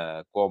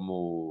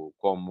como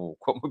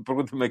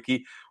pergunta-me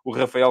aqui o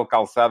Rafael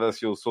Calçada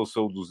se eu sou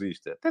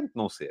saudosista. Tento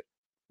não ser.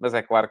 Mas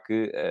é claro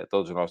que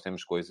todos nós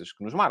temos coisas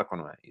que nos marcam,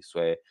 não é? Isso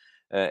é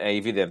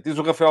evidente. Diz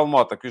o Rafael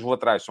Mota que os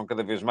laterais são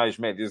cada vez mais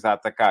médios a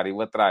atacar e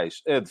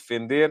laterais a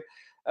defender.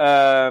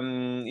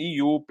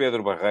 E o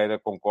Pedro Barreira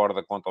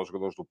concorda quanto aos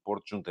jogadores do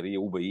Porto, juntaria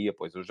o Bahia.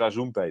 Pois eu já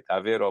juntei, está a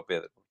ver, ó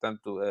Pedro?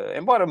 Portanto,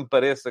 embora me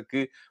pareça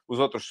que os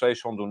outros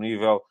 6 são do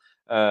nível,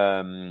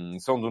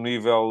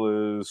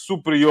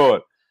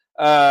 superior.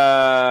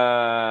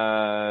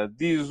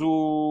 Diz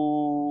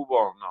o...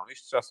 Bom, não,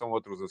 isto já são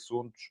outros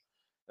assuntos.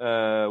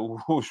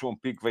 O João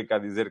Pico veio cá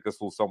dizer que a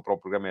solução para o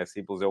programa é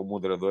simples, é o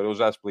moderador. Eu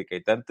já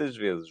expliquei tantas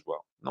vezes, João.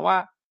 Não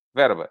há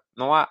verba,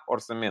 não há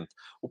orçamento.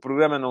 O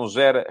programa não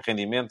gera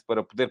rendimento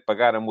para poder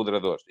pagar a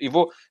moderadores. E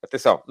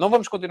atenção, não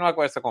vamos continuar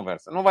com esta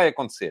conversa. Não vai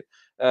acontecer.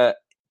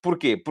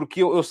 Porquê?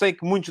 Porque eu sei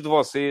que muitos de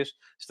vocês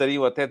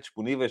estariam até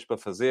disponíveis para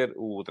fazer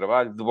o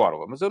trabalho de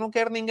borla. Mas eu não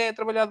quero ninguém a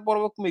trabalhar de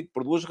borla comigo,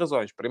 por duas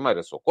razões. Primeira,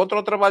 eu sou contra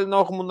o trabalho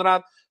não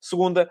remunerado.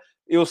 Segunda,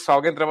 se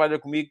alguém trabalha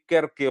comigo,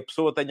 quero que a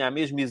pessoa tenha a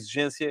mesma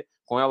exigência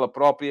com ela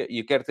própria e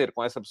eu quero ter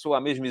com essa pessoa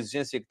a mesma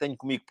exigência que tenho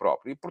comigo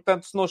próprio. E,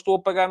 portanto, se não estou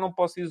a pagar, não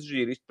posso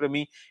exigir. Isto, para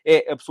mim,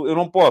 é absoluto. Eu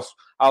não posso,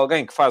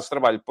 alguém que faz o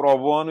trabalho pro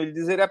bono, e lhe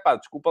dizer,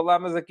 desculpa lá,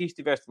 mas aqui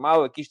estiveste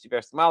mal,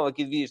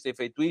 aqui devias ter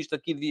feito isto,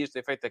 aqui devias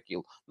ter feito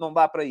aquilo. Não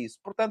dá para isso.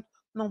 Portanto,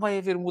 não vai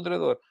haver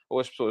moderador. Ou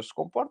as pessoas se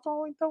comportam,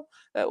 ou então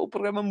o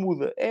programa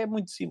muda. É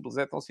muito simples,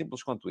 é tão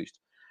simples quanto isto.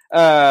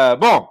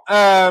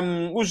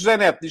 O José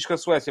Neto diz que a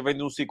Suécia vem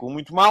de um ciclo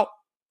muito mau.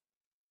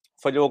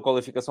 Falhou a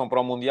qualificação para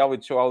o Mundial e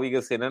deixou a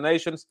Liga C na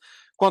Nations.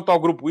 Quanto ao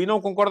grupo I,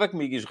 não concorda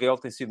comigo. Israel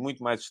tem sido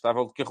muito mais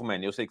estável do que a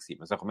Roménia. Eu sei que sim,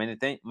 mas a Roménia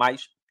tem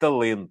mais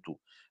talento.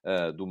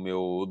 Do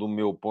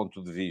meu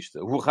ponto de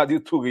vista. O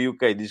Rádio Tuga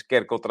UK diz que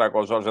quer que eu traga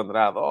o Jorge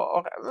Andrade.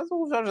 Mas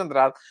o Jorge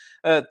Andrade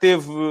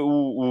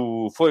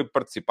foi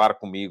participar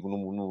comigo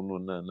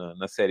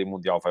na série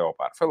Mundial Vai ao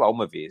Par. Foi lá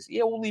uma vez. E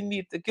é o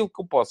limite. Aquilo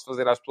que eu posso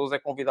fazer às pessoas é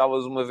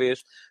convidá-las uma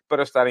vez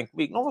para estarem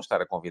comigo. Não vou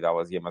estar a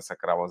convidá-las e a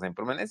massacrá-las em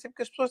permanência,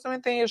 porque as pessoas também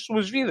têm as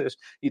suas vidas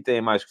e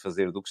têm mais que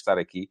fazer do que estar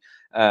aqui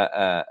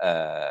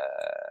a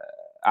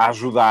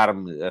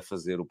ajudar-me a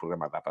fazer o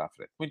programa dar para a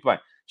frente. Muito bem.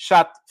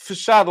 Chat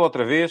fechado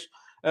outra vez.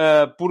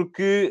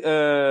 Porque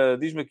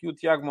diz-me aqui o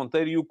Tiago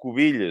Monteiro e o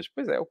Cubilhas.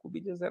 Pois é, o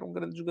Cubilhas era um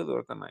grande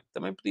jogador também.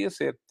 Também podia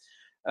ser.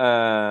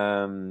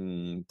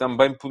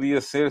 Também podia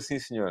ser, sim,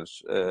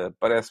 senhores.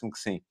 Parece-me que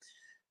sim.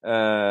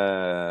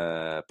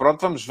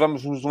 Pronto,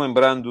 vamos nos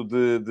lembrando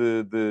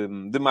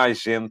de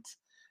mais gente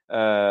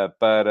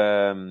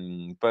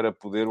para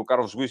poder... O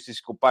Carlos Guiz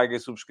diz que o paga e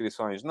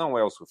subscrições não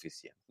é o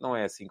suficiente. Não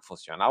é assim que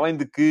funciona. Além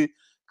de que,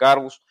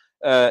 Carlos...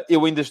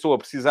 eu ainda estou a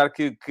precisar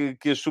que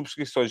as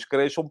subscrições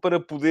cresçam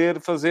para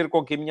poder fazer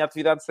com que a minha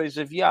atividade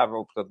seja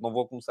viável. Portanto, não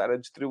vou começar a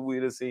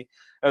distribuir assim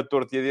a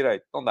torto e a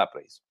direito. Não dá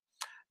para isso.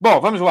 Bom,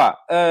 vamos lá.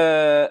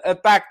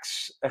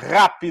 Ataques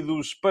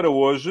rápidos para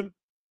hoje.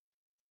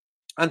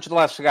 Antes de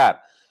lá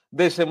chegar,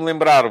 deixem-me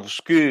lembrar-vos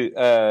que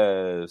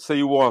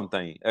saiu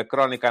ontem a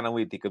crónica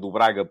analítica do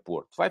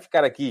Braga-Porto. Vai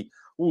ficar aqui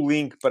o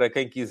link para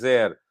quem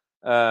quiser...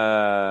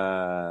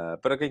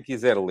 para quem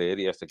quiser ler,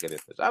 e esta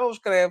caneta já não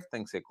escreve,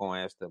 tem que ser com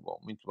esta. Bom,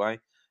 muito bem.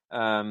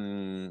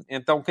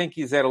 Então, quem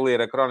quiser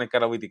ler a crónica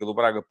analítica do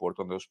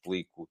Braga-Porto, onde eu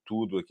explico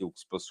tudo aquilo que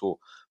se passou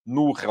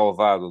no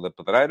relevado da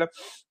Pedreira,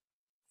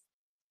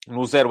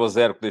 no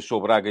 0-0 que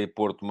deixou Braga e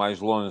Porto mais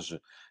longe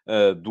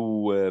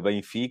do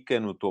Benfica,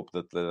 no topo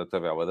da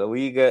tabela da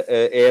Liga,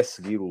 é a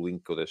seguir o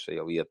link que eu deixei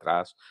ali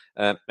atrás.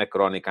 A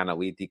crónica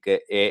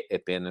analítica é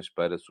apenas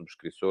para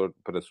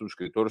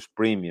subscritores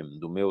premium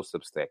do meu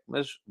Substack.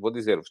 Mas vou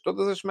dizer-vos,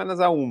 todas as semanas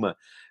há uma,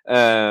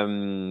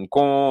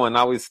 com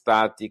análise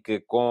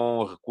tática,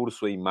 com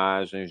recurso a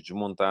imagens,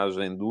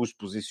 desmontagem dos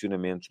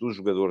posicionamentos dos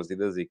jogadores e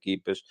das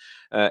equipas.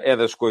 É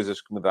das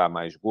coisas que me dá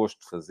mais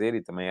gosto de fazer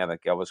e também é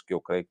daquelas que eu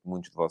creio que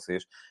muitos de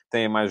vocês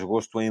têm mais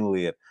gosto em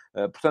ler.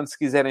 Portanto, se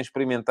quiserem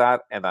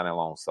experimentar, é darem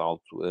lá um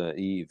salto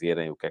e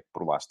verem o que é que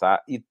por lá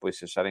está. E depois,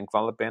 se acharem que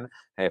vale a pena,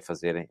 é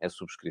fazerem a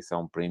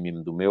subscrição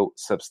premium do meu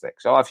Substack.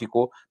 Já lá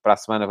ficou. Para a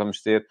semana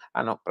vamos ter...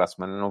 não, para a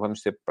semana não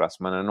vamos ter, porque para a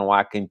semana não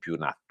há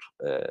campeonato.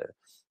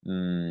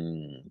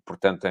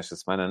 Portanto, esta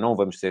semana não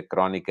vamos ter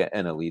crónica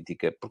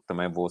analítica, porque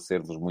também vou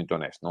ser-vos muito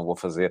honesto. Não vou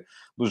fazer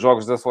dos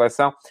jogos da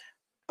seleção.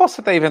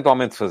 Posso até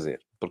eventualmente fazer,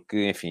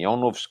 porque, enfim, é um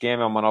novo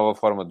esquema, é uma nova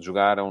forma de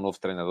jogar, é um novo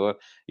treinador.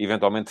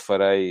 Eventualmente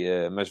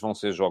farei, mas vão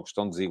ser jogos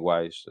tão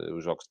desiguais,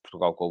 os jogos de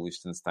Portugal com o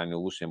Liechtenstein e o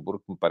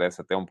Luxemburgo, que me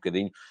parece até um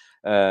bocadinho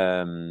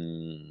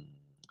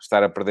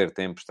estar a perder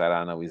tempo, estar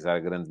a analisar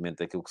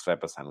grandemente aquilo que se vai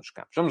passar nos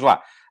campos. Vamos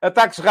lá.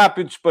 Ataques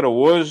rápidos para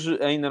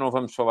hoje. Ainda não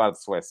vamos falar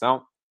de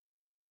seleção.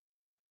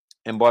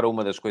 Embora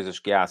uma das coisas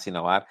que há a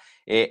assinalar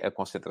é a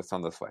concentração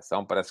da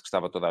seleção. Parece que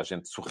estava toda a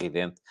gente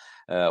sorridente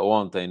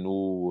ontem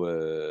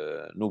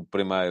no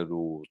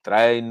primeiro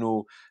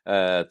treino.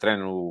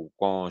 Treino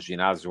com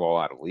ginásio ao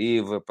ar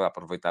livre, para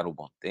aproveitar o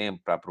bom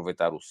tempo, para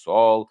aproveitar o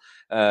sol.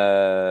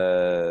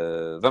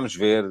 Vamos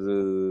ver,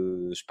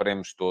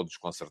 esperemos todos,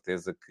 com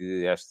certeza,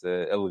 que esta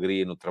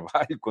alegria no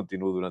trabalho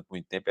continue durante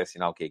muito tempo. É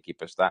sinal que a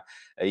equipa está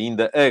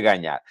ainda a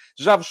ganhar.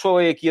 Já vos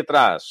falei aqui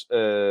atrás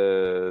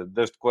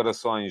das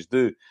declarações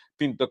de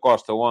Pinto da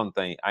Costa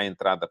ontem à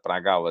entrada para a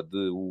gala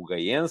de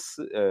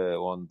Ugaense,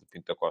 onde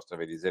Pinto da Costa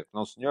veio dizer que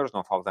não, senhores,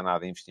 não falta nada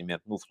de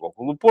investimento no Futebol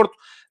Clube do Porto,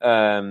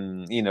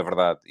 e na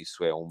verdade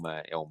isso é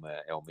uma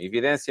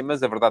evidência,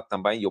 mas a verdade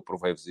também, e eu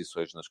provei-vos isso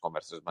hoje nas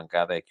conversas de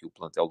bancada, é que o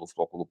plantel do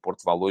Futebol Clube do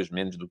Porto vale hoje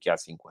menos do que há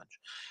 5 anos.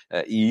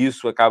 E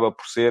isso acaba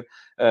por ser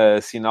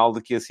sinal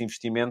de que esse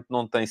investimento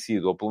não tem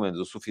sido, ou pelo menos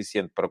o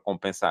suficiente para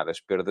compensar as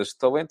perdas de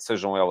talento,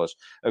 sejam elas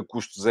a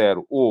custo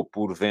zero ou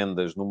por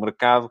vendas no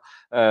mercado,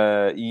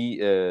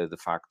 e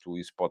de facto,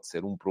 isso pode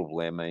ser um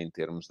problema em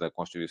termos da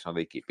constituição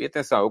da equipe. E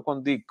atenção, eu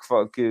quando digo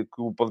que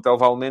o plantel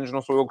vale menos,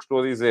 não sou eu que estou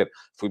a dizer.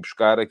 Fui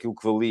buscar aquilo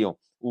que valiam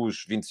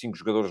os 25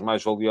 jogadores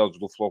mais valiosos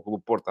do Futebol Clube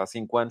do Porto há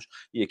 5 anos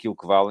e aquilo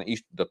que valem,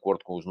 isto de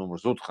acordo com os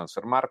números do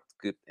Transfermarkt,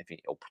 que, enfim,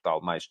 é o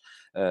portal mais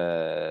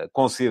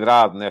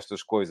considerado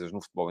nestas coisas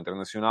no futebol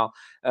internacional,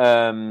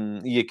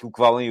 e aquilo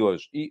que valem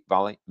hoje. E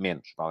valem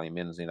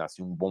menos ainda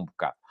assim um bom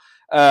bocado.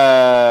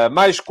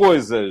 Mais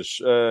coisas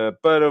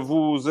para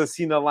vos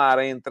assinalar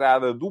a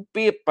entrada do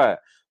Pepa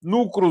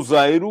no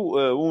Cruzeiro,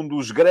 um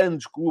dos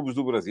grandes clubes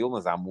do Brasil,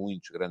 mas há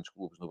muitos grandes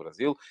clubes no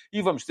Brasil,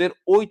 e vamos ter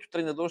 8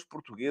 treinadores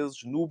portugueses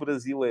no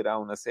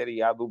Brasileirão, na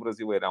Série A do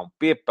Brasileirão.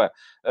 Pepa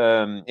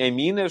em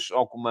Minas,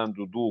 ao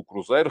comando do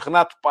Cruzeiro,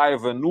 Renato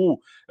Paiva no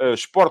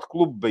Sport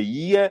Clube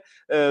Bahia,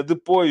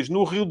 depois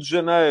no Rio de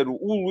Janeiro,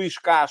 o Luís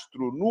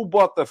Castro no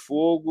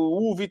Botafogo,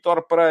 o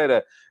Vítor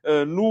Pereira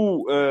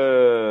no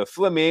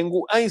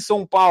Flamengo, em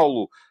São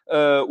Paulo,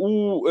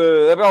 o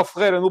Abel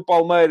Ferreira no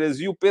Palmeiras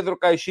e o Pedro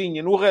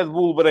Caixinha no Red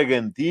Bull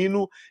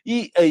Bragantino,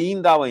 e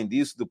ainda além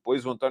disso,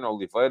 depois o António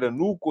Oliveira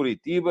no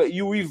Coritiba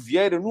e o Ivo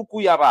Vieira no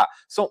Cuiabá.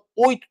 São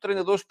 8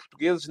 treinadores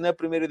portugueses na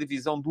primeira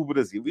divisão do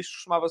Brasil. Isto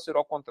costumava ser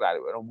ao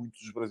contrário. Eram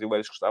muitos os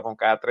brasileiros que estavam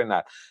cá a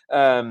treinar.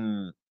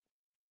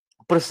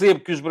 Percebo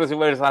que os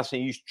brasileiros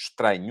achem isto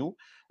estranho.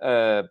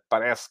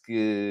 Parece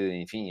que,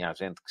 enfim, há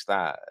gente que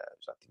está...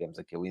 Já tivemos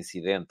aquele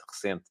incidente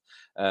recente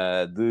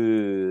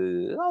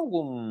de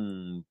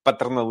algum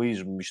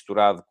paternalismo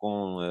misturado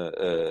com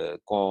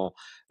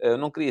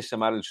não queria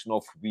chamar-lhe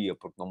xenofobia,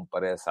 porque não me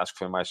parece, acho que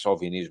foi mais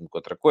chauvinismo que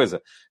outra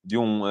coisa, de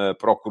um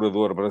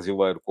procurador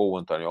brasileiro com o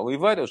António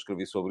Oliveira. Eu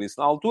escrevi sobre isso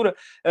na altura,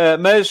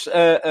 mas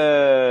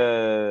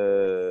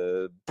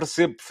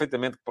percebo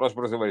perfeitamente que para os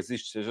brasileiros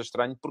isto seja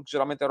estranho, porque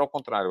geralmente era ao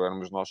contrário.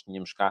 Éramos nós que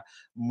tínhamos cá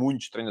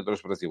muitos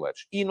treinadores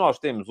brasileiros. E nós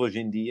temos,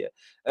 hoje em dia,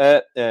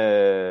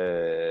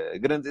 a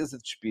grandeza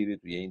de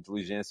espírito e a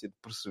inteligência de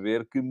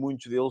perceber que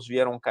muitos deles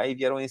vieram cá e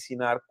vieram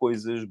ensinar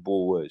coisas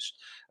boas.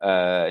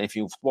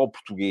 Enfim, o futebol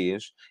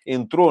português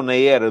entrou na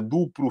era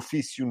do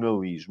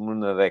profissionalismo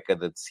na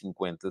década de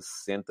 50,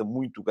 60,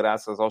 muito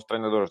graças aos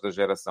treinadores da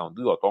geração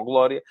de Otto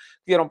Glória,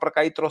 que vieram para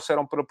cá e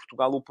trouxeram para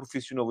Portugal o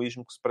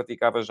profissionalismo que se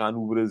praticava já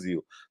no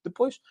Brasil.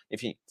 Depois,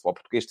 enfim, o futebol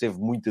português teve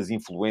muitas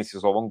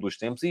influências ao longo dos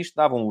tempos, e isto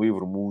dava um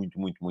livro muito,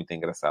 muito, muito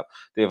engraçado.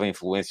 Teve a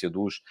influência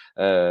dos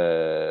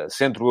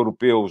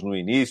centro-europeus no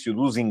início,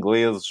 dos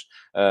ingleses,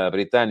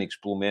 britânicos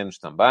pelo menos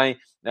também,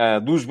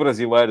 dos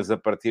brasileiros a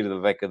partir da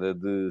década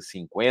de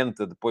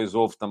 50. Depois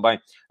houve também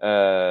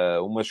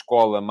uma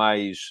escola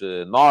mais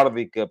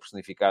nórdica,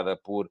 personificada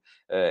por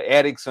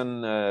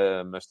Ericsson,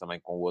 mas também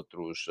com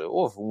outros...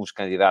 houve uns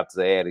candidatos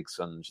a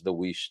Ericssons da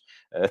Wish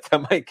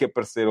também que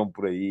apareceram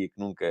por aí e que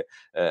nunca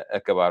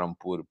acabaram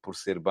por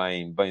ser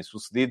bem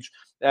sucedidos.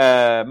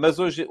 Mas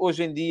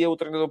hoje em dia o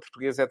treinador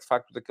português é de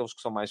facto daqueles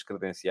que são mais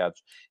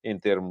credenciados em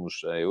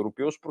termos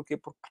europeus. Porquê?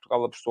 Porque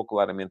Portugal apostou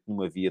claramente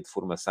numa via de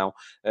formação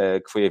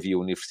que foi a via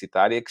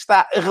universitária, que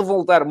está a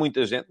revoltar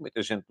muita gente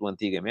do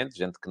antigamente,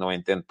 gente que não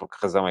entende por que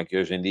razão é que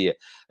hoje em dia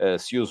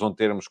se usam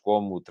termos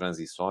como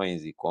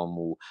transições e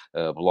como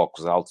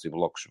blocos altos e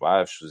blocos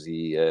baixos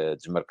e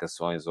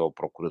desmarcações ou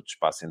procura de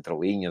espaço entre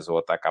linhas ou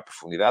ataque à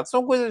profundidade.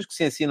 São coisas que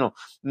se ensinam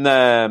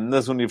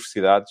nas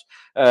universidades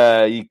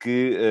e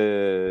que,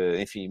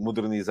 enfim,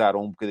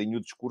 modernizaram um bocadinho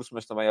o discurso,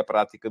 mas também a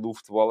prática do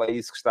futebol é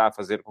isso que está a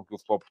fazer com que o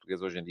futebol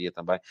português hoje em dia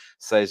também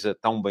seja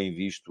tão bem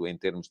visto em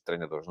termos de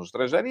treinadores no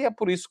estrangeiro. E é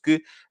por isso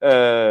que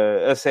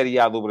a Série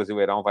A do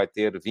Brasileirão vai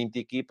ter 20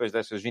 equipas.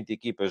 Destas 20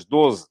 equipas,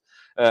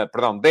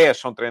 10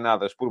 são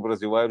treinadas por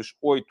brasileiros,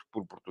 8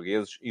 por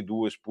portugueses e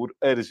 2 por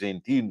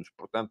argentinos.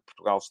 Portanto,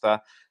 Portugal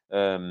está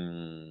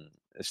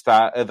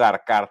a dar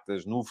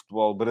cartas no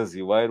futebol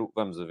brasileiro.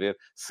 Vamos a ver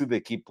se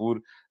daqui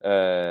por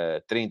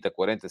 30,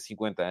 40,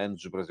 50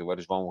 anos os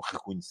brasileiros vão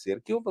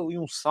reconhecer que houve ali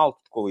um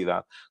salto de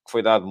qualidade que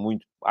foi dado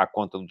muito à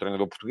conta do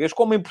treinador português,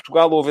 como em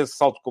Portugal houve esse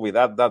salto de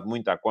qualidade dado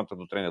muito à conta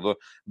do treinador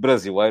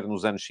brasileiro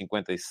nos anos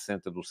 50 e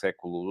 60 do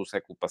século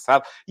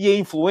passado. E a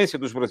influência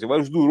dos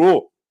brasileiros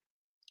durou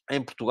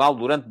em Portugal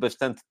durante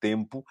bastante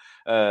tempo,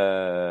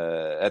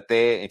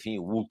 até, enfim,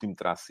 o último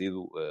terá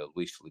sido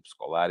Luís Filipe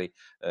Scolari,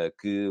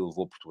 que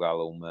levou Portugal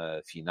a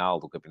uma final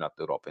do Campeonato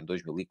da Europa em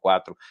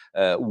 2004.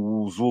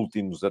 Os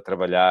últimos a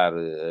trabalhar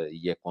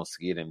e a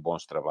conseguirem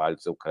bons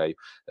trabalhos, eu creio,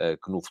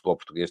 que no futebol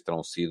português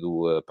terão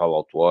sido Paulo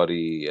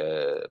Autuori,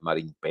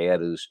 Marinho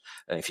Pérez,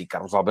 enfim,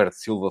 Carlos Alberto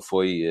Silva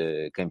foi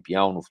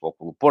campeão no Futebol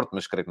Clube do Porto,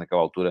 mas creio que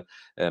naquela altura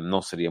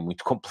não seria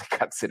muito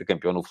complicado ser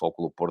campeão no Futebol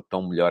Clube do Porto,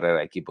 tão melhor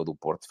era a equipa do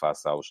Porto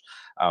face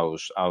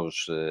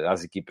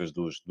às equipas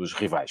dos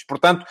rivais.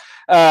 Portanto,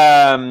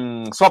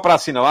 só para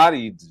assinalar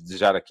e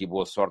desejar aqui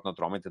boa sorte,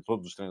 naturalmente, a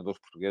todos os treinadores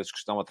portugueses que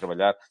estão a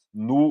trabalhar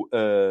no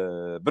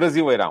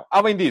Brasileirão.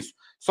 Além disso,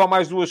 só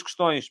mais 2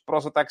 questões para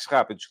os ataques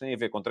rápidos que têm a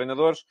ver com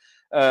treinadores.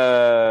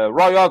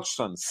 Roy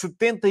Hodgson,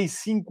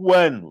 75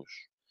 anos.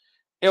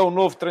 É o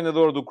novo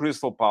treinador do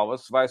Crystal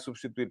Palace, vai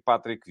substituir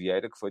Patrick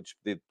Vieira, que foi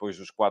despedido depois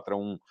dos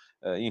 4-1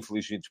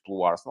 infligidos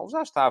pelo Arsenal.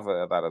 Já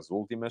estava a dar as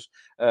últimas.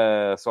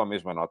 Só a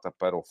mesma nota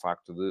para o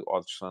facto de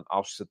Hodgson,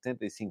 aos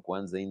 75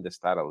 anos, ainda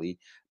estar ali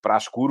para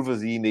as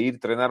curvas e ainda ir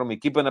treinar uma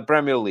equipa na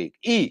Premier League.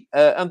 E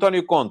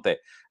António Conte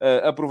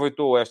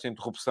aproveitou esta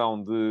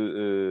interrupção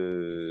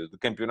de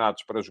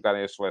campeonatos para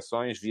jogarem as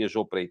seleções,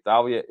 viajou para a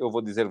Itália. Eu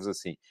vou dizer-vos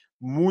assim,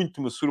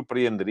 muito me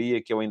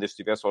surpreenderia que eu ainda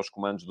estivesse aos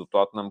comandos do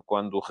Tottenham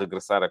quando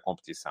regressar à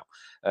competição.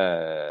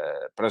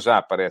 Para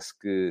já, parece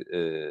que,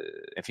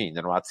 enfim,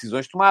 ainda não há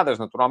decisões tomadas,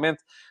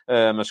 naturalmente,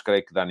 mas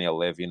creio que Daniel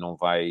Levy não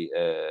vai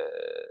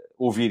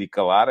ouvir e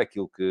calar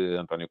aquilo que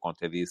António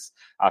Conte disse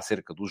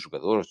acerca dos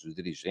jogadores, dos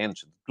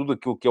dirigentes, de tudo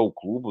aquilo que é o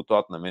clube, o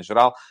Tottenham em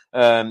geral,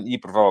 e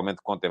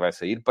provavelmente Conte vai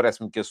sair.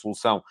 Parece-me que a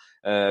solução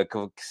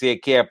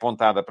que é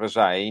apontada para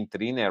já é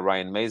interina, é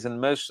Ryan Mason,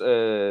 mas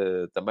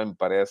também me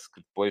parece que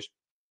depois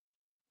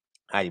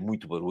há aí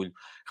muito barulho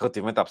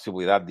relativamente à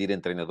possibilidade de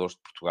irem treinadores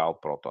de Portugal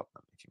para o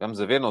Tottenham. Enfim,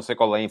 vamos a ver, não sei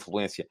qual é a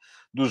influência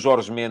do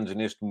Jorge Mendes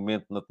neste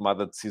momento na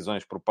tomada de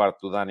decisões por parte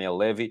do Daniel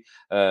Levy.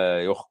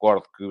 Eu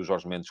recordo que o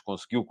Jorge Mendes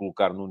conseguiu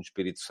colocar Nuno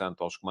Espírito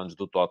Santo aos comandos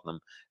do Tottenham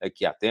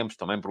aqui há tempos.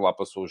 Também por lá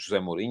passou o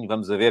José Mourinho.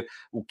 Vamos a ver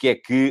o que é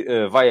que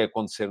vai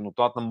acontecer no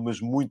Tottenham, mas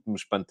muito me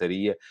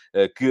espantaria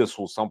que a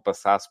solução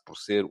passasse por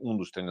ser um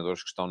dos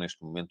treinadores que estão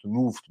neste momento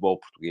no futebol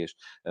português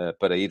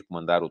para ir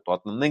comandar o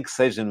Tottenham, nem que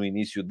seja no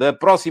início da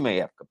próxima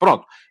época.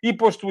 Pronto. E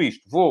posto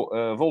isto, vou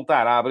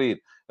voltar a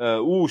abrir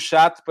o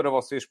chat para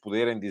vocês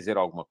poderem dizer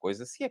alguma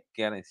coisa, se é que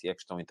querem, se é que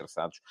estão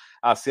interessados,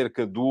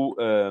 acerca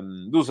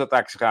dos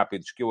ataques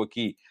rápidos que eu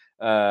aqui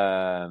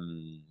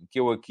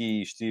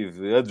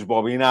estive a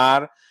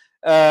desbobinar.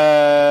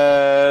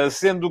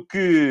 Sendo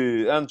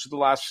que, antes de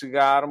lá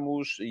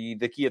chegarmos, e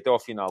daqui até ao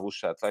final o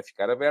chat vai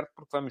ficar aberto,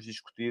 porque vamos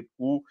discutir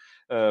o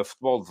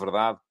futebol de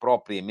verdade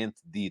propriamente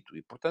dito.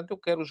 E, portanto, eu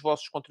quero os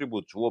vossos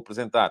contributos. Vou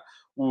apresentar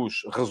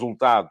os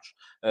resultados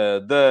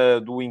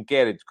do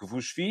inquérito que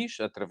vos fiz,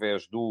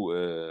 através do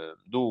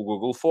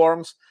Google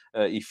Forms,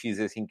 e fiz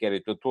esse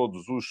inquérito a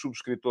todos os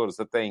subscritores,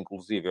 até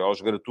inclusive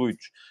aos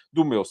gratuitos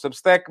do meu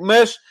Substack,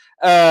 mas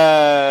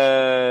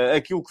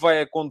aquilo que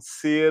vai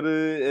acontecer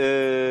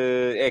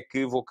é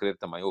que vou querer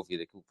também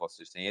ouvir aquilo que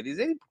vocês têm a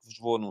dizer, e porque vos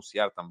vou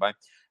anunciar também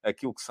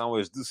aquilo que são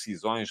as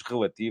decisões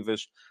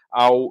relativas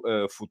ao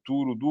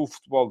futuro do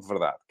futebol de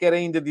verdade. Quero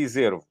ainda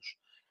dizer-vos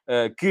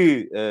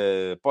que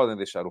podem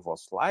deixar o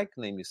vosso like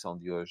na emissão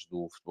de hoje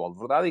do Futebol de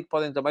Verdade e que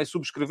podem também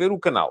subscrever o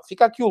canal.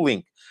 Fica aqui o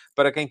link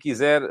para quem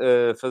quiser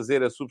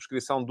fazer a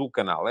subscrição do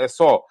canal. É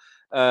só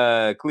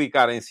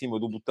clicar em cima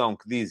do botão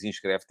que diz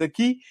inscreve-te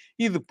aqui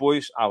e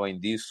depois, além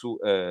disso,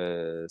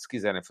 se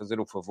quiserem fazer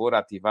o favor,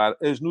 ativar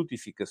as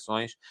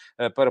notificações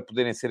para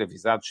poderem ser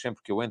avisados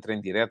sempre que eu entre em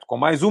direto com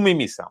mais uma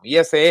emissão. E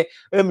essa é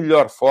a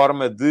melhor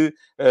forma de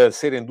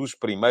serem dos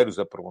primeiros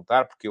a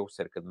perguntar, porque eu,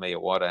 cerca de meia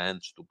hora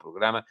antes do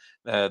programa,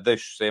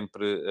 deixo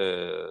sempre...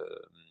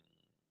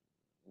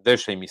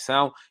 deixo a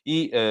emissão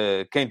e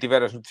quem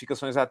tiver as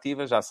notificações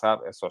ativas já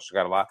sabe, é só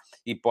chegar lá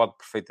e pode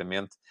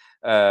perfeitamente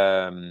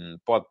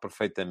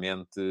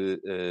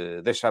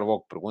deixar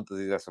logo perguntas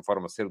e dessa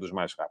forma ser dos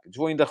mais rápidos.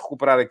 Vou ainda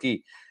recuperar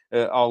aqui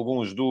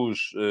alguns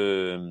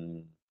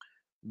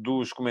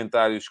dos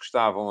comentários que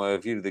estavam a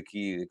vir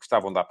daqui, que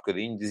estavam de há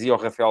bocadinho. Dizia o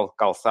Rafael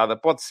Calçada,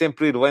 pode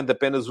sempre ir lendo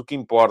apenas o que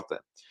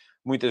importa.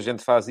 Muita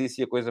gente faz isso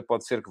e a coisa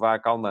pode ser que vá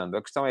acalmando.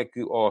 A questão é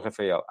que,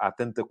 Rafael, há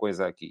tanta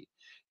coisa aqui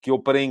que eu,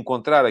 para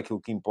encontrar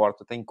aquilo que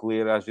importa, tenho que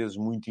ler, às vezes,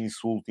 muito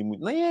insulto e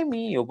muito... Nem é a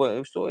mim,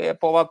 é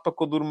para o lado para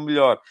que eu durmo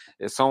melhor.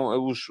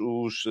 São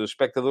os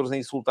espectadores a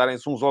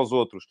insultarem-se uns aos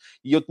outros.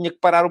 E eu tinha que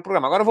parar o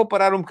programa. Agora vou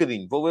parar um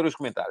bocadinho, vou ler os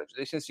comentários.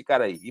 Deixem-se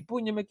ficar aí. E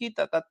punha-me aqui,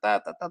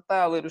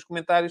 a ler os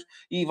comentários,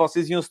 e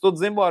vocês iam-se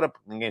todos embora,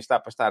 porque ninguém está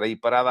para estar aí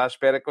parado à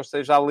espera que eu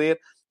esteja a ler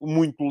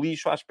muito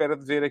lixo, à espera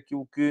de ver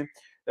aquilo que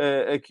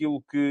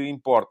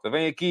importa.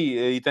 Vem aqui,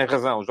 e tem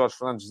razão, o Jorge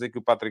Fernandes dizer que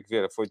o Patrick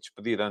Vieira foi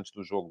despedido antes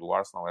do jogo do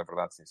Arsenal. É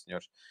verdade, sim,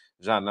 senhores.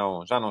 Já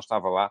não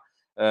estava lá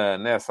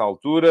nessa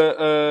altura.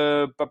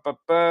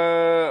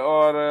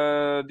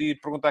 Ora, de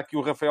perguntar aqui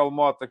o Rafael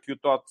Mota que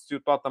se o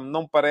Tottenham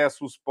não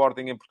parece o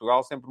Sporting em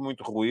Portugal, sempre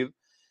muito ruído.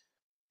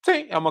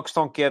 Sim, é uma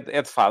questão que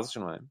é de fases,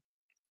 não é?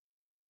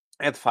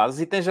 É de fases,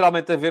 e tem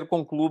geralmente a ver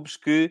com clubes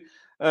que,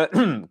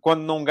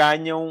 quando não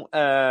ganham...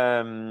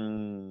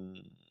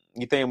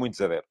 e têm muitos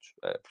adeptos.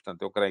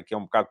 Portanto, eu creio que é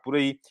um bocado por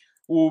aí.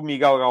 O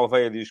Miguel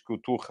Galveia diz que o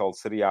Tuchel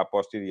seria a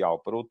aposta ideal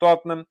para o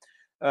Tottenham.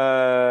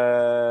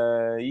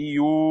 E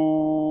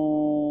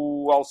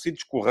o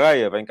Alcides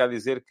Correia vem cá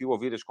dizer que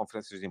ouvir as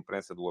conferências de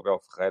imprensa do Abel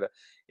Ferreira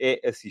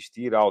é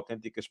assistir a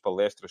autênticas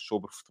palestras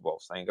sobre futebol.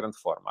 Está em grande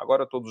forma.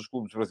 Agora todos os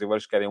clubes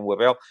brasileiros querem o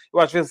Abel. Eu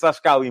às vezes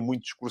acho que há ali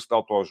muito discurso de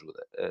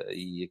autoajuda.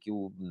 E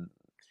aquilo...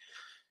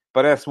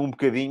 parece-me um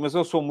bocadinho, mas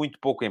eu sou muito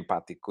pouco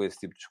empático com esse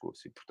tipo de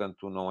discurso e,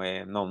 portanto, não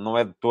é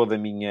de toda a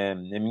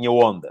minha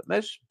onda.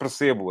 Mas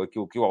percebo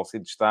aquilo que o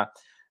Alcides está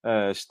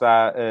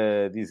está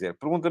a dizer.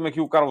 Pergunta-me aqui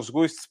o Carlos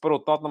Gusto se para o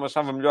Tottenham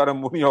achava melhor a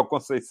Mourinho ou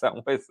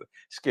Conceição.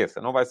 Esqueça,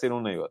 não vai ser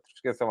um nem outro.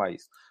 Esqueçam lá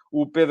isso.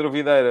 O Pedro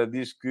Videira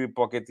diz que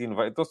Pochettino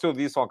vai... Então, se eu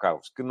disse ao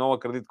Carlos que não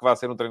acredito que vá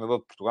ser um treinador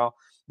de Portugal,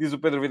 diz o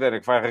Pedro Videira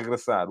que vai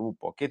regressar o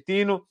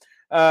Pochettino.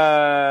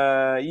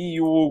 E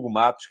o Hugo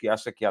Matos, que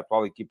acha que a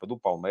atual equipa do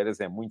Palmeiras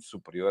é muito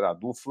superior à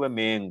do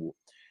Flamengo.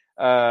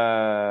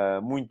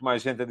 Muito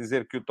mais gente a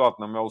dizer que o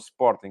Tottenham é o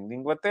Sporting de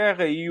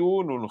Inglaterra, e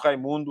o Nuno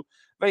Raimundo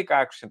veio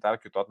cá acrescentar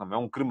que o Tottenham é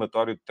um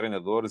crematório de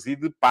treinadores e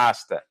de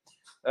pasta.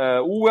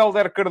 O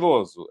Hélder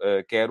Cardoso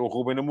quer o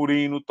Ruben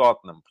Amorim no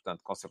Tottenham,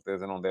 portanto, com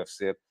certeza não deve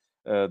ser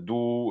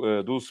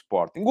do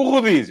Sporting. O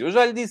Rodízio, eu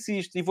já lhe disse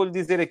isto e vou-lhe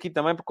dizer aqui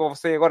também, porque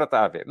você agora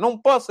está a ver. Não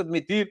posso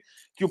admitir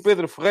que o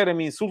Pedro Ferreira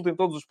me insulte em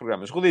todos os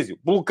programas. Rodízio,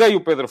 bloqueie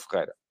o Pedro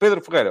Ferreira.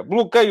 Pedro Ferreira,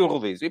 bloqueie o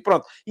Rodízio. E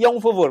pronto. E é um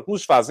favor que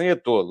nos fazem a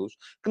todos,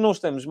 que não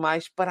estamos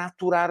mais para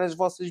aturar as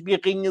vossas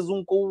birrinhas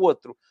um com o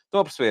outro.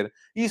 Estão a perceber?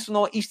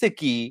 Isto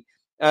aqui...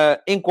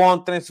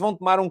 encontrem-se, vão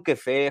tomar um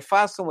café,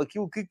 façam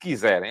aquilo que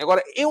quiserem.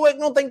 Agora, eu é que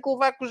não tenho que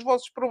levar com os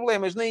vossos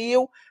problemas, nem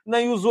eu,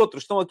 nem os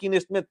outros. Estão aqui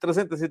neste momento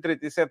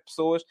 337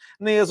 pessoas,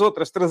 nem as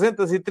outras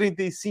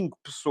 335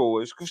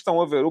 pessoas que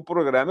estão a ver o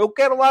programa. Eu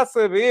quero lá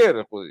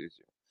saber,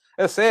 Rodízio.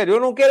 A sério,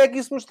 eu não quero é que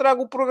isso nos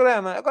traga o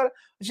programa. Agora,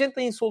 gente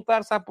a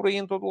insultar-se há por aí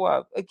em todo o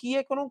lado. Aqui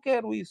é que eu não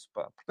quero isso,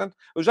 pá. Portanto,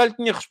 eu já lhe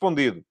tinha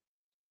respondido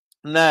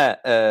na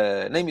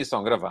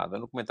emissão gravada,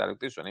 no comentário que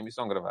deixou na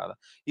emissão gravada,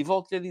 e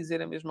volto-lhe a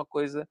dizer a mesma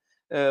coisa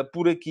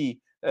por aqui.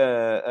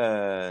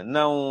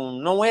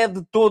 Não é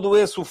de todo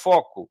esse o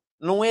foco.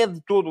 Não é de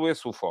todo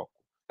esse o foco.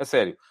 A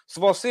sério. Se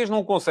vocês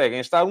não conseguem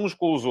estar uns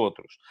com os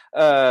outros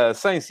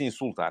sem se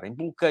insultarem,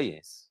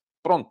 bloqueiem-se.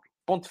 Pronto.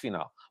 Ponto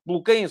final.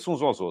 Bloqueiem-se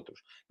uns aos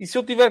outros. E se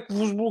eu tiver que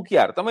vos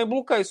bloquear, também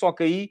bloqueio. Só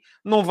que aí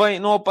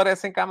não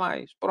aparecem cá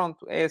mais.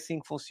 Pronto. É assim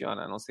que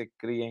funciona. A não ser que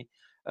criem...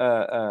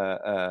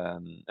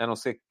 a não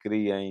ser que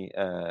criem...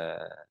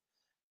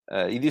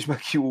 e diz-me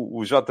aqui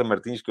o J.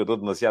 Martins que eu dou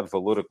demasiado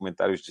valor a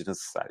comentários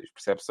desnecessários.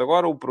 Percebe-se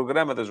agora o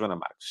programa da Joana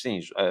Marques. Sim,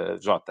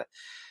 J.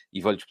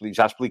 E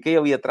já expliquei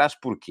ali atrás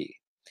porquê.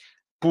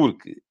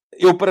 Porque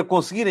eu, para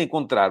conseguir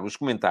encontrar os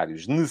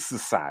comentários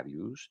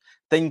necessários,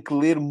 tenho que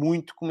ler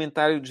muito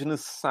comentário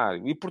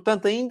desnecessário. E,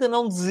 portanto, ainda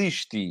não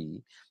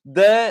desisti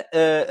da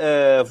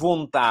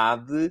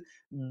vontade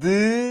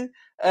de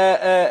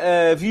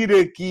vir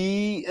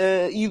aqui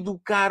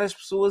educar as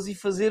pessoas e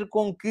fazer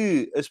com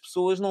que as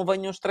pessoas não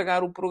venham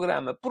estragar o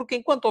programa. Porque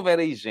enquanto houver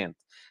aí gente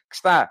que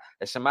está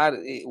a chamar...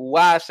 O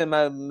A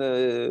chama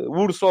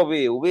urso ao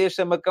B, o B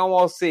chama cão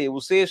ao C, o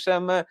C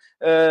chama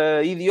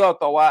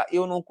idiota ao A.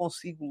 Eu não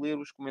consigo ler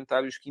os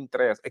comentários que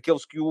interessam.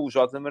 Aqueles que o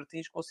J.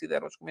 Martins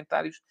considera os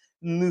comentários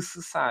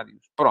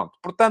necessários. Pronto.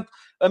 Portanto,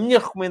 a minha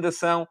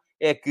recomendação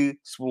é que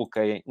se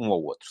bloqueiem um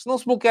ao outro. Se não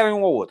se bloquearem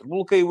um ao outro,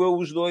 bloqueio eu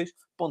os dois,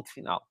 ponto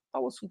final. Está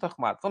o assunto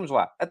arrumado. Vamos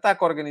lá.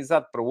 Ataque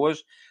organizado para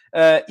hoje.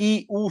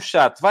 E o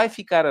chat vai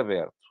ficar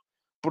aberto.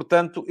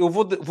 Portanto, eu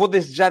vou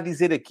desde já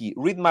dizer aqui,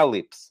 read my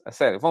lips. A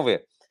sério, vão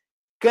ver.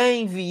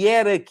 Quem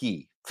vier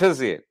aqui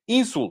fazer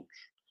insultos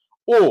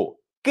ou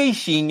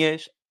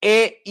queixinhas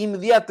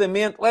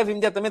leva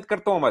imediatamente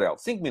cartão amarelo.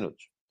 5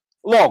 minutos.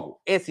 Logo,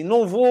 é assim,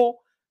 não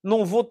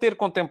vou ter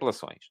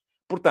contemplações.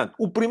 Portanto,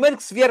 o primeiro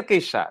que se vier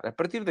queixar, a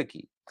partir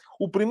daqui,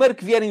 o primeiro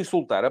que vier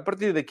insultar, a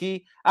partir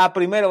daqui, à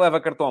primeira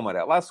leva cartão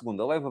amarelo, à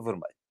segunda leva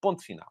vermelho.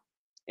 Ponto final.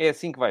 É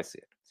assim que vai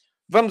ser.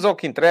 Vamos ao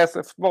que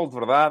interessa, futebol de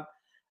verdade.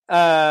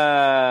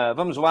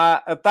 Vamos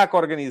lá, ataque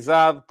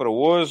organizado para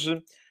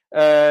hoje.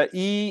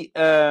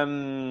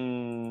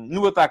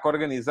 No ataque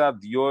organizado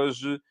de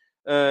hoje,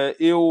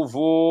 eu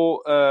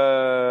vou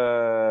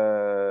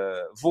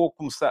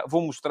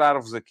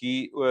mostrar-vos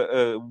aqui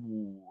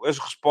as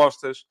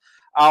respostas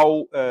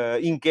ao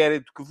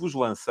inquérito que vos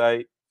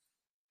lancei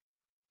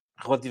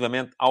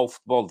relativamente ao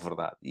futebol de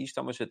verdade. E isto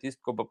é uma chatice,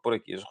 porque eu, para pôr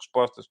aqui as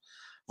respostas,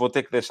 vou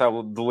ter que deixar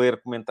de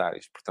ler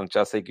comentários. Portanto,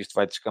 já sei que isto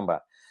vai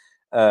descambar.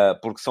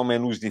 Porque são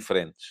menus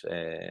diferentes.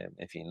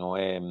 Enfim, não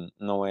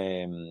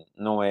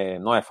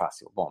é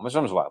fácil. Bom, mas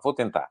vamos lá, vou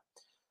tentar.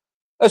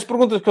 As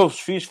perguntas que eu vos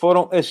fiz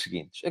foram as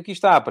seguintes. Aqui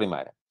está a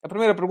primeira. A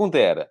primeira pergunta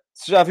era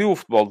se já viu o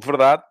futebol de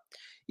verdade,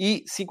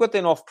 e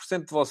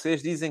 59% de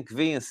vocês dizem que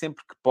veem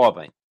sempre que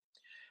podem.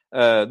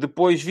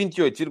 Depois,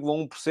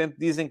 28,1%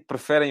 dizem que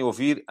preferem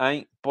ouvir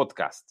em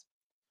podcast.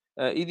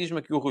 E diz-me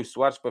aqui o Rui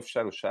Soares para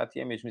fechar o chat, e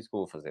é mesmo isso que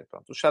eu vou fazer.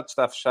 Pronto, o chat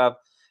está fechado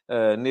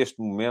neste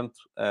momento,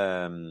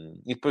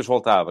 e depois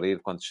volta a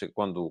abrir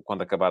quando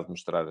acabar de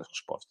mostrar as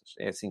respostas.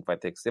 É assim que vai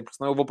ter que ser, porque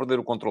senão eu vou perder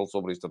o controle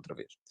sobre isto outra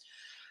vez.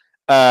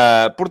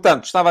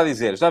 Portanto, estava a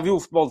dizer, já viu o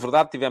futebol de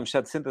verdade? Tivemos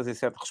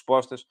 707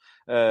 respostas,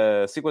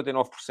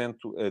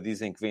 59%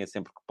 dizem que veem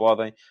sempre que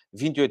podem,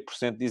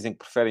 28% dizem que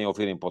preferem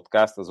ouvir em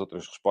podcast, as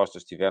outras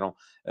respostas tiveram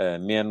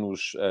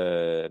menos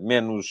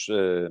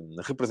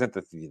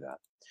representatividade.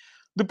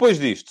 Depois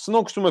disto, se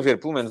não costuma ver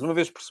pelo menos uma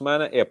vez por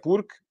semana, é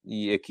porque,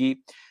 e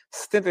aqui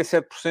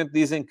 77%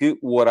 dizem que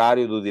o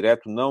horário do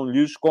direto não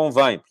lhes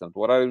convém. Portanto,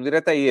 o horário do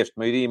direto é este,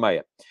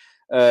 12:30.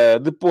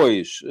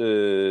 Depois,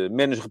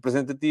 menos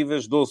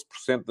representativas,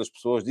 12% das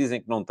pessoas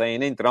dizem que não têm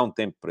nem terão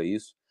tempo para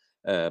isso.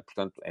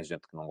 Portanto, é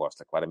gente que não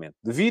gosta, claramente,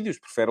 de vídeos,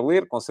 prefere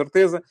ler, com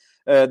certeza.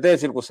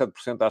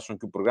 10,7% acham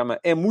que o programa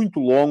é muito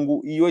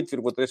longo e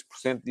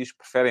 8,3% diz que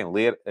preferem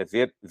ler a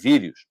ver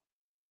vídeos.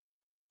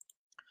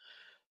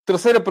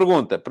 Terceira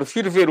pergunta.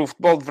 Prefiro ver o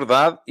futebol de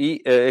verdade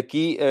e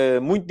aqui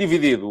muito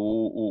dividido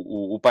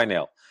o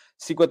painel.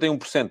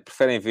 51%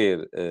 preferem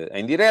ver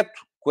em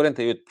direto,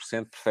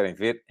 48% preferem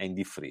ver em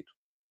diferido.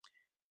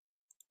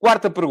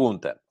 Quarta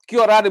pergunta. Que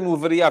horário me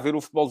levaria a ver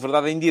o futebol de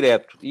verdade em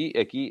direto? E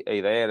aqui a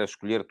ideia era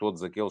escolher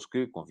todos aqueles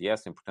que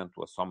conviessem,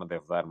 portanto a soma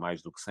deve dar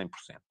mais do que 100%.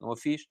 Não a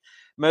fiz,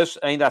 mas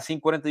ainda assim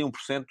 41%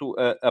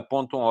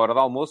 apontam a hora de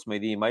almoço,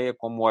 meio-dia e meia,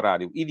 como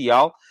horário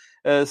ideal.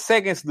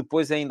 Seguem-se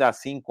depois ainda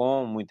assim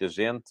com muita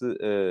gente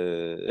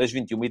às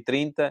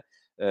 21h30.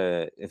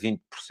 20%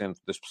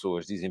 das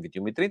pessoas dizem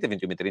 21h30.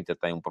 21h30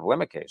 tem um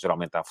problema, que é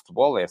geralmente há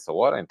futebol, é essa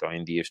hora, então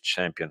em dias de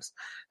Champions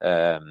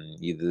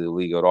e de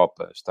Liga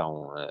Europa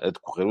estão a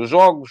decorrer os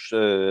jogos.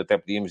 Até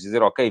podíamos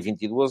dizer, ok,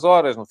 22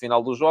 horas no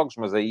final dos jogos,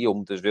 mas aí eu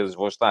muitas vezes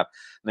vou estar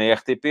na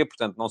RTP,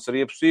 portanto não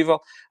seria possível.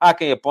 Há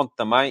quem aponte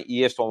também,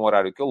 e este é um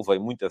horário que eu levei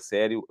muito a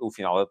sério, o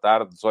final da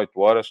tarde, 18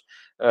 horas,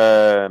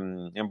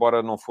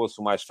 embora não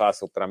fosse o mais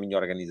fácil para a minha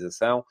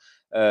organização.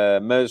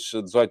 Mas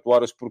 18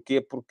 horas,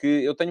 porquê? Porque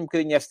eu tenho um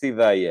bocadinho esta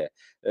ideia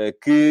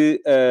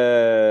que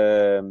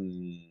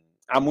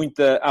há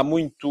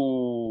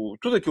muito...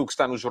 Tudo aquilo que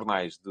está nos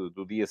jornais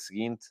do dia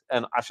seguinte,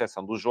 à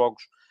exceção dos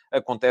jogos,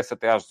 acontece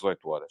até às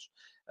 18 horas.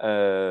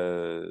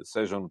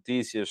 Sejam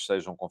notícias,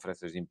 sejam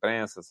conferências de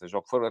imprensa, seja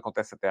o que for,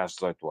 acontece até às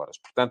 18 horas.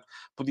 Portanto,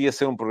 podia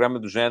ser um programa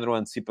do género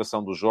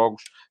antecipação dos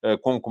jogos,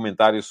 com um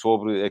comentário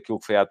sobre aquilo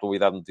que foi a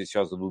atualidade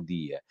noticiosa do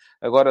dia.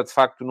 Agora, de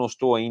facto, não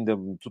estou ainda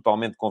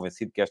totalmente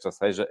convencido que esta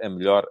seja a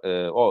melhor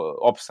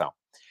opção.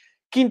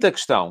 Quinta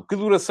questão. Que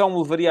duração me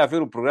levaria a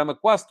ver o programa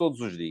quase todos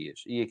os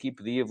dias? E aqui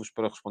pedia-vos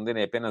para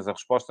responderem apenas a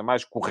resposta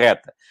mais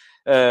correta.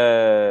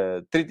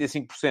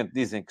 35%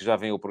 dizem que já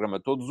veem o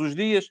programa todos os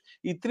dias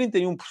e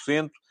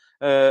 31%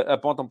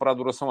 apontam para a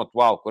duração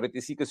atual,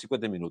 45 a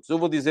 50 minutos. Eu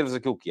vou dizer-vos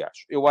aquilo que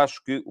acho. Eu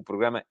acho que o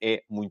programa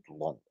é muito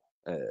longo.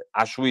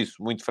 Acho isso,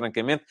 muito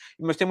francamente,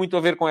 mas tem muito a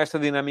ver com esta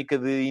dinâmica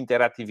de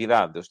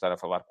interatividade, de eu estar a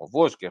falar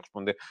convosco,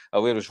 a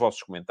ler os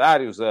vossos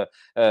comentários, a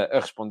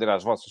responder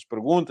às vossas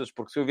perguntas,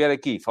 porque se eu vier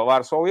aqui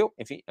falar só eu,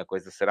 enfim, a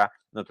coisa será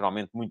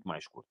naturalmente muito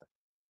mais curta.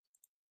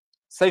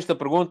 Sexta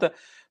pergunta.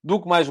 Do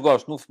que mais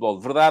gosto no futebol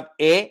de verdade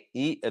é,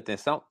 e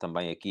atenção,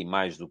 também aqui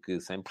mais do que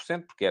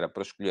 100%, porque era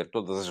para escolher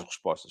todas as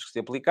respostas que se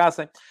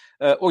aplicassem.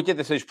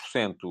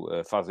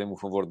 86% fazem-me o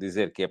favor de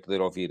dizer que é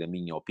poder ouvir a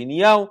minha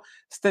opinião.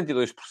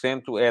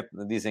 72%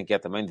 dizem que é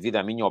também devido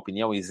à minha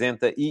opinião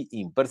isenta e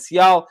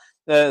imparcial.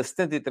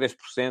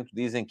 73%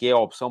 dizem que é a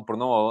opção por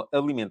não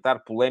alimentar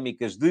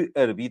polémicas de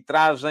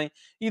arbitragem.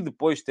 E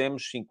depois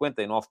temos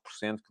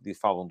 59% que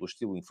falam do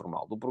estilo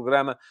informal do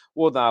programa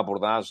ou da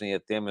abordagem a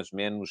temas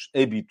menos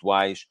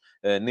habituais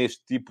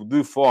neste tipo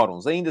de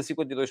fóruns. Ainda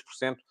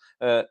 52%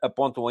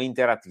 apontam a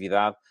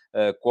interatividade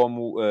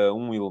como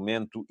um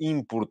elemento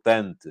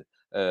importante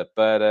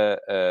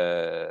para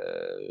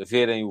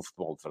verem o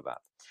futebol de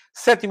verdade.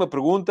 Sétima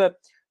pergunta.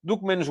 Do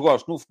que menos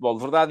gosto no futebol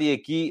de verdade, e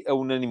aqui a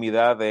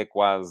unanimidade é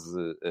quase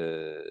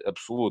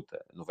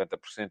absoluta.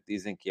 90%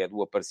 dizem que é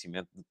do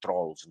aparecimento de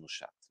trolls no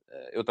chat.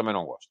 Eu também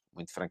não gosto.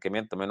 Muito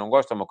francamente, também não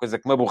gosto. É uma coisa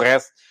que me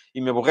aborrece, e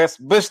me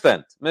aborrece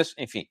bastante. Mas,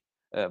 enfim,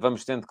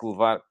 vamos tendo que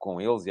levar com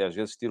eles e às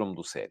vezes tiram-me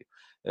do sério.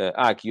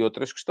 Há aqui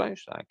outras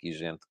questões. Há aqui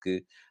gente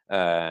que...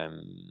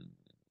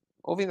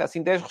 ouvindo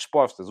assim 10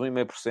 respostas,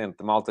 1,5%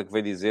 de malta que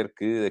veio dizer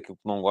que aquilo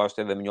que não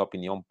gosta é da minha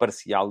opinião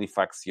parcial e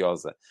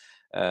facciosa.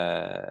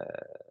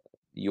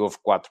 E houve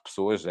 4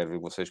 pessoas,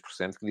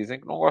 0,6%, que dizem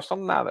que não gostam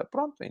de nada.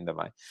 Pronto, ainda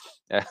bem.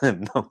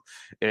 Não,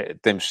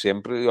 temos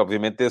sempre...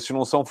 Obviamente, esses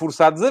não são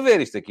forçados a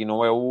ver. Isto aqui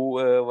não é o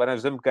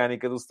Laranja da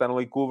Mecânica do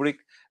Stanley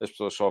Kubrick. As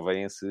pessoas só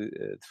veem se,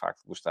 de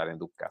facto, gostarem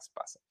do que cá se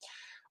passa.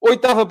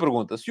 Oitava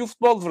pergunta. Se o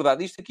futebol de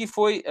verdade... Isto aqui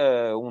foi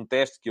um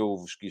teste que eu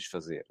vos quis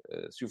fazer.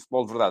 Se o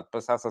futebol de verdade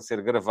passasse a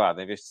ser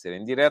gravado em vez de ser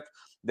em direto,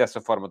 dessa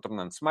forma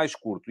tornando-se mais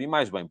curto e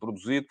mais bem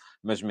produzido,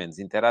 mas menos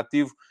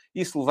interativo,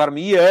 isso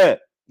levar-me-ia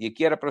a... E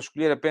aqui era para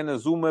escolher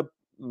apenas uma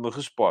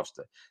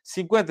resposta.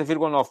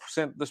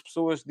 50,9% das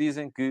pessoas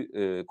dizem que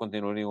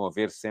continuariam a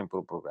ver sempre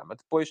o programa.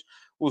 Depois,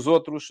 os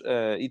outros...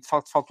 e, de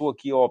facto, faltou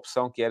aqui a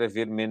opção que era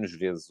ver menos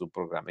vezes o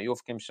programa. E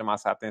houve quem me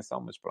chamasse a atenção,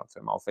 mas pronto,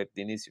 foi mal feito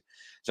de início.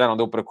 Já não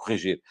deu para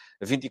corrigir.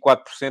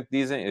 24%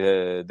 dizem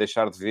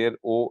deixar de ver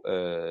ou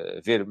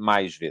ver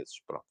mais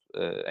vezes. Pronto.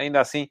 Ainda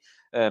assim,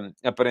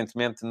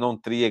 aparentemente, não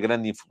teria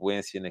grande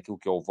influência naquilo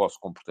que é o vosso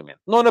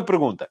comportamento. Nona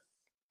pergunta.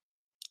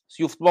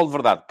 Se o futebol de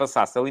verdade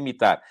passasse a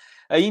limitar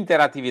a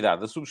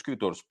interatividade a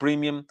subscritores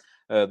premium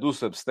do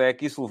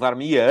Substack, isso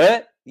levar-me-ia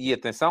a... E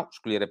atenção,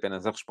 escolher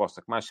apenas a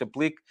resposta que mais se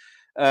aplique.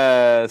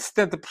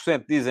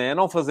 70% dizem a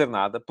não fazer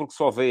nada, porque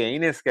só veem e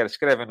nem sequer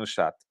escrevem no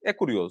chat. É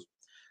curioso.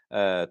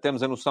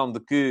 Temos a noção de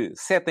que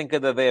 7 em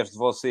cada 10 de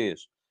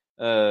vocês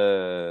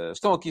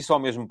estão aqui só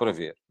mesmo para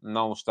ver.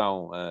 Não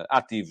estão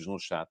ativos no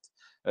chat.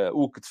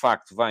 O que, de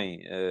facto,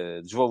 vem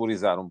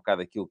desvalorizar um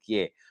bocado aquilo que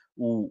é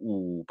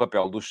o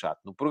papel do chat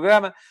no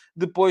programa.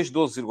 Depois,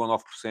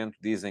 12,9%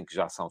 dizem que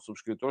já são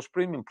subscritores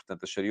premium,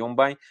 portanto achariam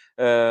bem.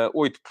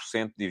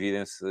 8%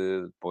 dividem-se,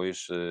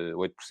 depois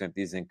 8%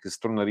 dizem que se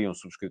tornariam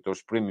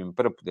subscritores premium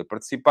para poder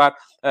participar,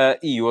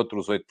 e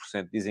outros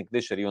 8% dizem que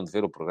deixariam de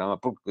ver o programa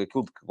porque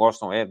aquilo de que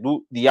gostam é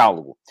do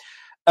diálogo.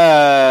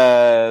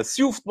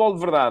 Se o Futebol de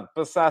Verdade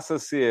passasse a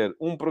ser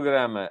um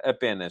programa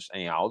apenas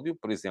em áudio,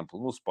 por exemplo,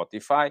 no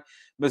Spotify,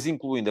 mas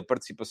incluindo a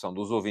participação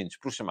dos ouvintes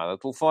por chamada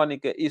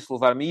telefónica, isso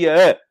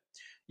levar-me-ia a...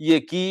 E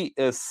aqui,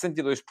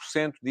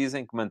 62%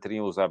 dizem que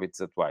manteriam os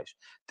hábitos atuais.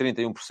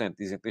 31%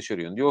 dizem que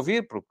deixariam de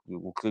ouvir, porque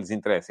o que lhes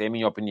interessa é a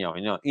minha opinião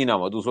e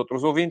não a dos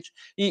outros ouvintes.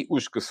 E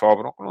os que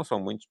sobram, que não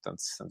são muitos, portanto,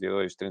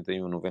 62,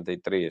 31,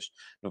 93,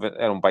 90,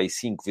 eram para aí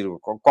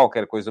 5,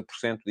 qualquer coisa por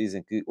cento,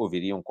 dizem que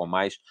ouviriam com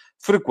mais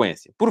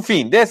frequência. Por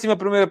fim,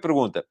 11ª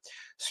pergunta.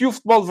 Se o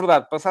Futebol de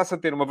Verdade passasse a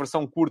ter uma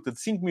versão curta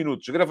de 5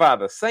 minutos,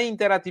 gravada, sem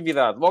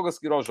interatividade, logo a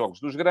seguir aos jogos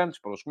dos grandes,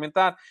 para os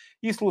comentar,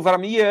 isso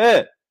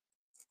levar-me-ia a...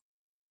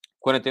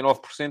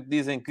 49%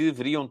 dizem que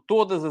veriam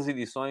todas as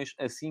edições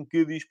assim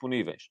que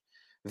disponíveis.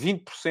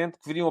 20%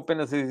 que veriam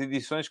apenas as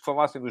edições que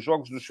falassem dos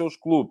jogos dos seus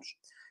clubes.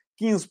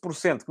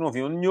 15% que não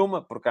viam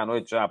nenhuma, porque à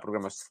noite já há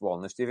programas de futebol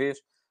nas TVs.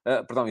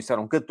 Perdão, isso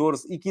eram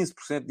 14%. E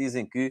 15%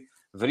 dizem que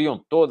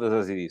veriam todas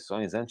as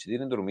edições antes de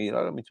irem dormir.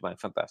 Ora, muito bem,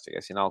 fantástico.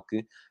 É sinal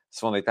que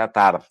se vão deitar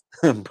tarde,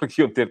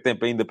 porque iam ter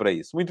tempo ainda para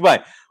isso. Muito bem.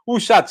 O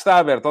chat está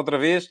aberto outra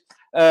vez.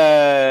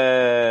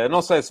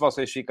 Não sei se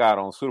vocês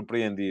ficaram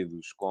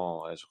surpreendidos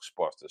com as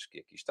respostas que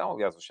aqui estão.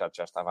 Aliás, o chat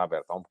já estava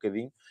aberto há um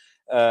bocadinho.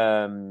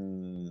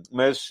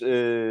 Mas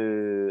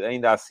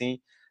ainda assim,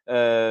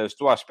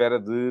 estou à espera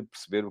de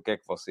perceber o que é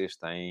que vocês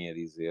têm a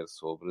dizer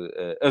sobre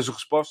as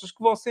respostas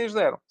que vocês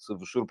deram. Se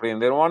vos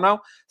surpreenderam ou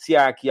não. Se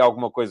há aqui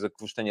alguma coisa que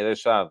vos tenha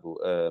deixado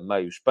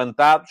meio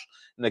espantados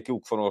naquilo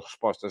que foram as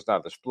respostas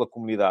dadas pela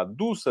comunidade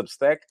do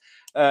Substack.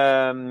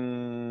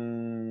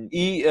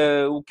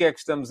 O que é que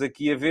estamos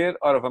aqui a ver?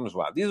 Ora, vamos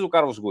lá. Diz o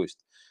Carlos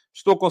Gusto.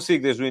 Estou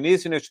consigo desde o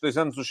início. Nestes 2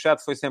 anos o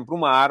chat foi sempre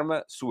uma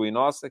arma, sua e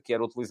nossa, que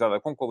era utilizada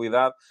com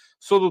qualidade.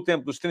 Sou do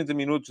tempo dos 30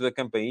 minutos da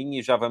campainha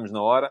e já vamos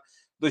na hora.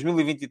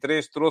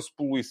 2023 trouxe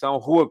poluição,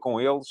 rua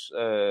com eles.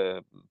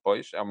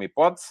 Pois, é uma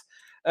hipótese.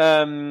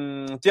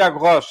 Tiago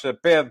Rocha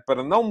pede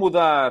para não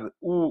mudar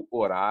o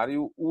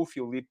horário. O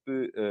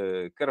Filipe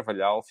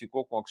Carvalhal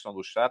ficou com a questão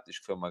do chat, diz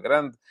que foi uma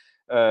grande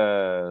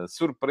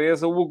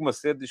surpresa. O Hugo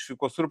Macedo diz que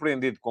ficou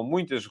surpreendido com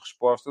muitas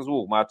respostas. O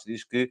Hugo Matos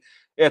diz que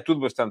é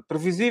tudo bastante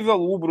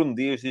previsível. O Bruno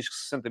Dias diz que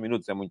 60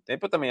 minutos é muito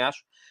tempo. Eu também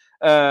acho.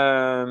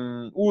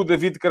 O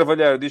David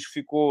Carvalheiro diz que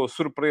ficou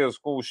surpreso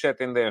com o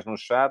 7 em 10 no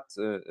chat.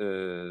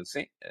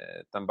 Sim,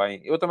 também.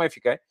 Eu também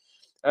fiquei.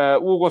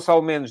 O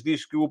Gonçalo Mendes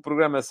diz que o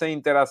programa sem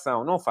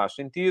interação não faz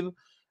sentido.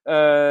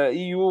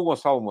 E o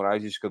Gonçalo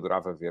Moraes diz que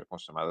adorava ver com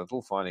chamada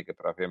telefónica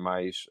para haver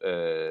mais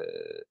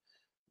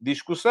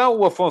discussão.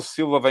 O Afonso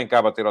Silva vem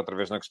cá bater outra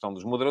vez na questão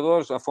dos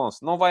moderadores.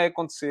 Afonso, não vai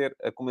acontecer.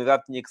 A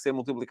comunidade tinha que ser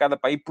multiplicada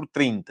para ir por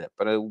 30,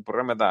 para o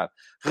programa dar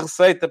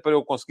receita para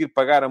eu conseguir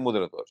pagar a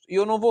moderadores. E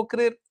eu não vou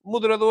querer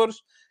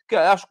moderadores que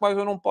acho que mais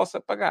eu não possa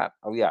pagar.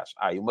 Aliás,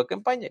 há aí uma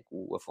campanha que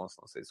o Afonso,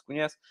 não sei se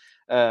conhece,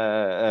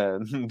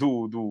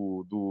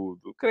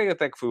 creio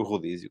até que foi o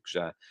Rodízio, que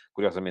já,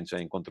 curiosamente, já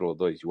encontrou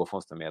 2, e o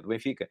Afonso também é do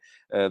Benfica,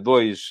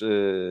 2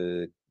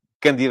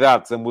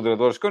 candidatos a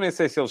moderadores, que eu nem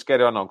sei se eles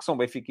querem ou não, que são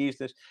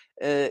benfiquistas.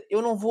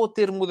 Eu não vou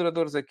ter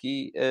moderadores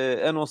aqui,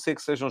 a não ser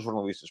que sejam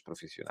jornalistas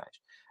profissionais.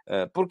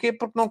 Porquê?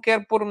 Porque não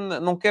quero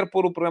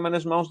pôr o programa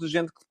nas mãos de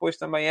gente que depois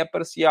também é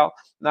parcial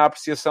na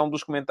apreciação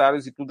dos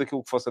comentários e tudo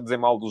aquilo que fosse a dizer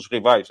mal dos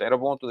rivais era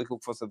bom, tudo aquilo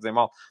que fosse a dizer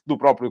mal do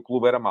próprio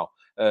clube era mau.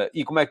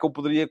 E como é que eu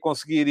poderia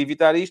conseguir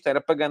evitar isto?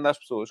 Era pagando às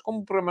pessoas. Como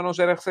o programa não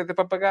gera receita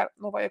para pagar,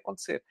 não vai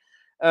acontecer.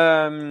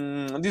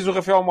 Diz o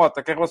Rafael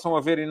Mota que em relação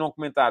a ver e não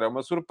comentar é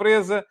uma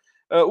surpresa.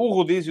 O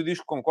Rodízio diz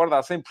que concorda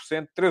a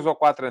 100%. 3 ou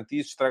 4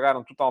 antis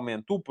estragaram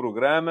totalmente o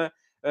programa.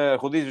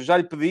 Rodízio, já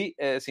lhe pedi,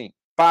 assim,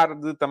 pare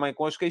também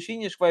com as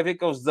queixinhas, que vai ver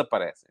que eles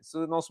desaparecem. Se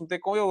não se meter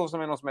com eles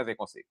também não se metem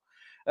consigo.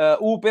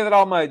 O Pedro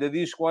Almeida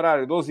diz que o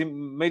horário 12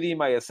 meio-dia e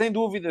meia, sem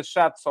dúvida,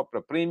 chato só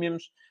para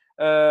premiums.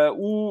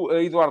 O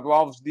Eduardo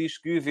Alves diz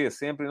que vê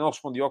sempre e não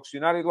respondeu ao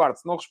questionário. Eduardo,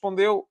 se não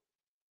respondeu,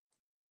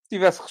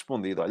 tivesse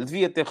respondido. Olha,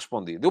 devia ter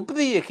respondido. Eu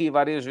pedi aqui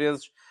várias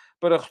vezes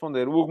para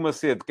responder. O Hugo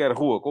Macedo quer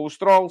rua com os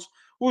trolls.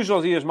 O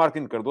Josias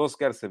Martins Cardoso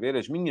quer saber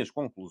as minhas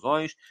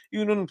conclusões. E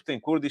o Nuno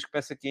Betancourt diz que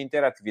pensa que a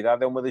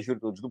interatividade é uma das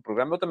virtudes do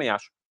programa. Eu também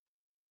acho.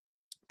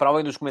 Para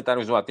além dos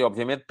comentários do AT,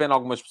 obviamente, pena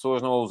algumas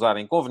pessoas não a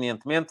usarem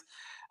convenientemente.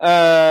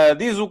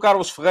 Diz o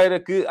Carlos Ferreira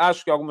que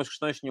acho que algumas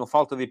questões tinham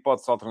falta de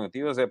hipóteses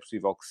alternativas. É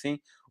possível que sim.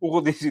 O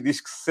Rodízio diz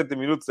que 60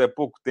 minutos é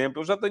pouco tempo.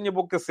 Eu já tenho a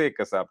boca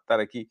seca, sabe?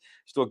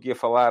 Estou aqui a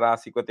falar há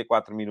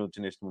 54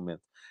 minutos neste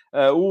momento.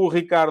 O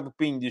Ricardo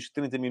Pinho diz que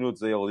 30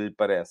 minutos a ele lhe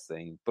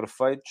parecem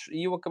perfeitos.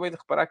 E eu acabei de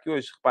reparar que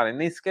hoje, reparem,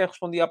 nem sequer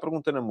respondi à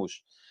pergunta na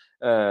MUS.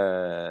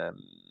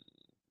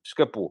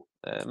 Escapou.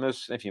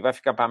 Mas, enfim, vai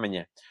ficar para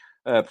amanhã.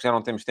 Porque já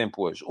não temos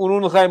tempo hoje. O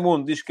Nuno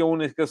Raimundo diz que a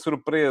única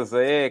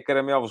surpresa é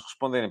caramelos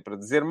responderem para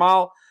dizer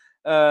mal.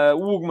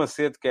 O Hugo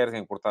Macedo quer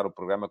encurtar o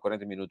programa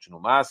 40 minutos no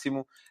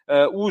máximo.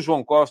 O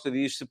João Costa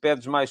diz, se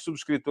pedes mais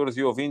subscritores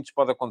e ouvintes,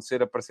 pode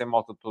acontecer aparecer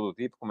malta de todo o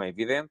tipo, como é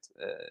evidente.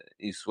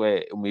 Isso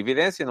é uma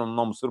evidência,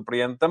 não me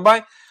surpreende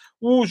também.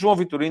 O João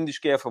Vitorino diz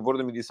que é a favor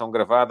de uma edição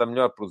gravada,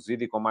 melhor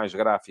produzida e com mais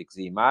gráficos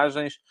e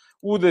imagens.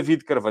 O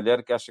David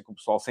Carvalheiro, que acha que o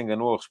pessoal se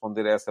enganou a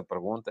responder a essa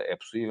pergunta, é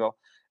possível.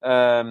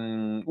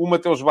 O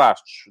Mateus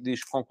Bastos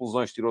diz que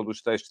conclusões tirou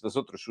dos textos das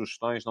outras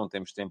sugestões, não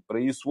temos tempo para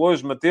isso.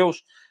 Hoje,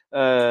 Mateus,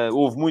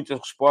 houve muitas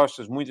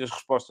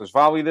respostas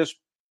válidas.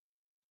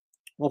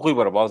 O Rui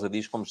Barbosa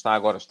diz, como está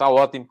agora, está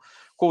ótimo,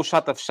 com o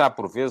chat a fechar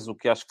por vezes, o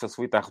que acho que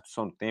facilita a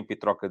redução do tempo e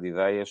troca de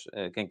ideias.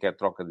 Quem quer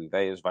troca de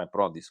ideias vai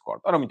para o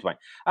Discord. Ora, muito bem.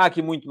 Há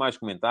aqui muito mais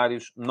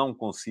comentários. Não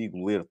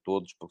consigo ler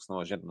todos, porque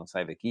senão a gente não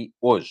sai daqui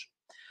hoje.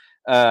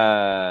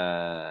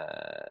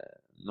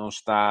 Não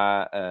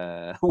está...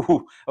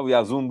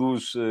 aliás,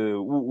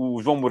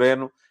 o João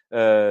Moreno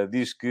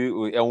diz que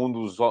é um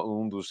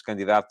dos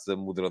candidatos a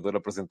moderador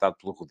apresentado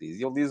pelo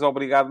Rodízio. Ele diz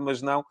obrigado,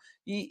 mas não.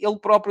 E ele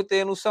próprio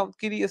tem a noção de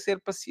que iria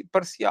ser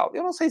parcial.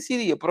 Eu não sei se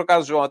iria. Por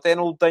acaso, João, até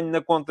não o tenho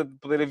na conta de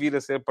poder vir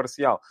a ser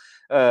parcial.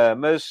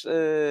 Mas...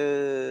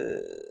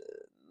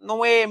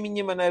 não é a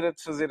minha maneira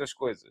de fazer as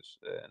coisas.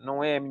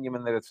 Não é a minha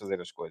maneira de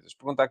fazer as coisas.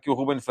 Pergunta aqui o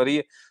Ruben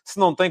Faria se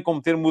não tem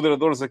como ter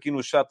moderadores aqui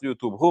no chat do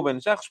YouTube. Ruben,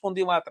 já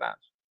respondi lá atrás.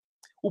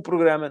 O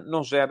programa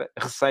não gera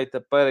receita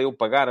para eu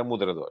pagar a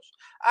moderadores.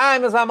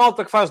 Mas há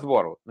malta que faz de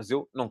borla. Mas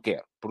eu não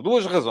quero. Por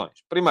duas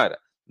razões. Primeira,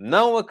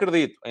 não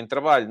acredito em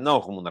trabalho não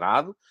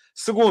remunerado.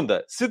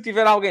 Segunda, se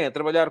tiver alguém a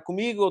trabalhar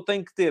comigo, eu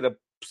tenho que ter a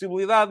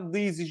possibilidade de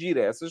exigir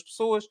a essas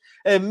pessoas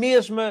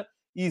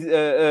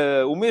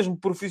o mesmo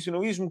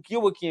profissionalismo que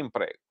eu aqui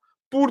emprego.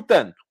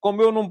 Portanto,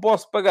 como eu não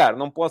posso pagar,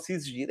 não posso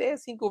exigir, é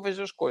assim que eu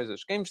vejo as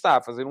coisas. Quem me está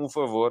a fazer um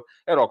favor,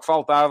 era o que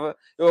faltava.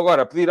 Eu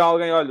agora pedir a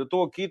alguém, olha, eu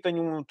estou aqui,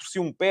 torci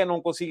um pé, não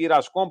consigo ir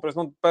às compras,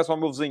 não peço ao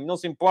meu vizinho, não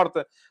se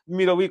importa de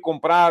me ir ali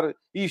comprar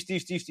isto e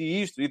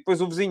isto. E depois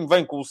o vizinho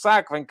vem com o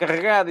saco, vem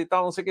carregado e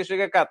tal, não sei o que,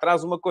 chega cá,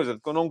 traz uma coisa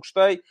de que eu não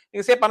gostei. E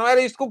disse, não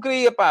era isto que eu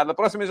queria, da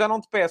próxima já não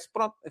te peço.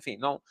 Pronto, enfim,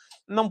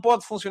 não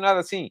pode funcionar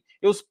assim.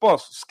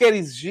 Se quer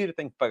exigir,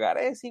 tenho que pagar.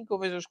 É assim que eu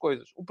vejo as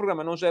coisas. O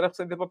programa não gera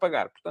receita para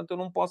pagar, portanto eu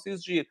não posso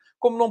exigir.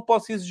 Como não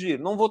posso exigir,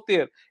 não vou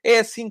ter. É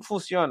assim que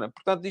funciona.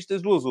 Portanto, disto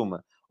das duas,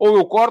 uma. Ou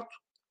eu corto,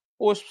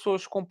 ou as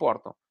pessoas se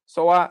comportam.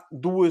 Só há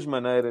duas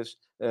maneiras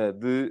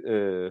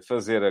de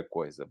fazer a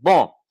coisa.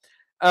 Bom,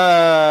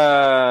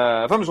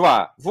 vamos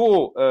lá.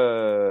 Vou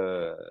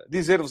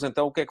dizer-vos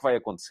então o que é que vai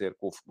acontecer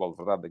com o futebol de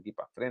verdade daqui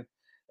para a frente.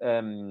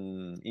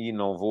 E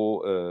não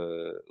vou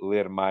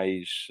ler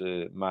mais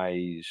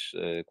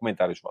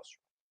comentários vossos.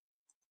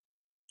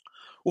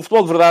 O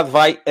futebol de verdade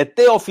vai,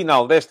 até ao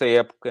final desta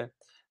época,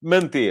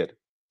 manter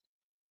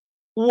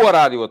o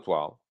horário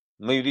atual,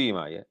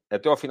 12h30,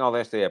 até ao final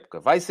desta época,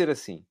 vai ser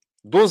assim,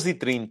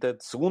 12h30,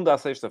 de segunda a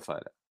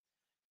sexta-feira.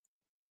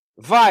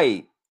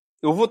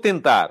 Eu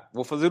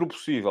vou fazer o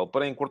possível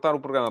para encurtar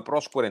o programa para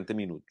os 40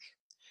 minutos.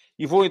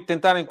 E vou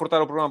tentar encurtar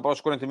o programa para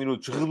os 40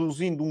 minutos,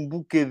 reduzindo um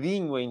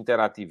bocadinho a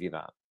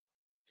interatividade.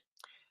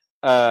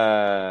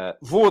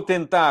 Vou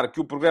tentar que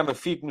o programa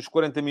fique nos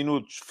 40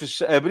 minutos,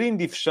 abrindo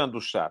e fechando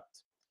o chat,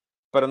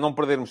 para não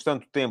perdermos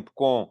tanto tempo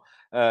com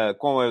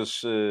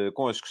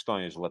as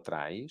questões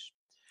laterais.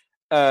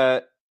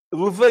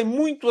 Levei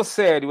muito a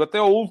sério até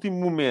ao último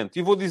momento,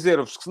 e vou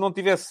dizer-vos que se não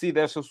tivesse sido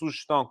esta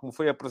sugestão que me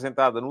foi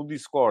apresentada no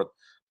Discord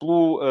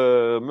pelo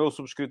meu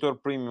subscritor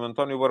premium,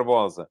 António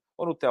Barbosa,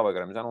 ou no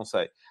Telegram, já não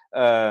sei,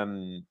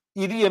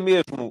 iria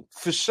mesmo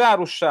fechar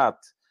o chat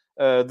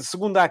de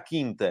segunda à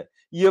quinta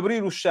e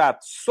abrir o chat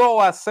só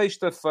à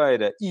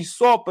sexta-feira e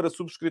só para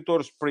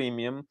subscritores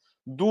premium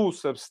do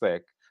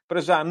Substack. Para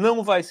já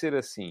não vai ser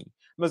assim,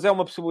 mas é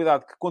uma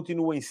possibilidade que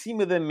continua em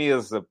cima da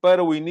mesa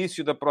para o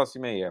início da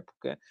próxima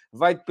época.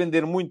 Vai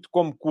depender muito de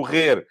como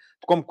correr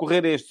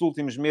estes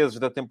últimos meses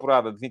da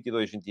temporada de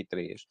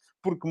 22-23,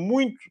 porque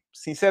muito,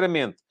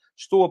 sinceramente,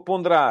 estou a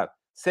ponderar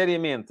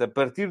seriamente, a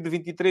partir de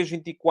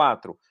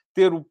 23-24,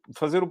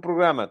 fazer o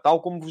programa,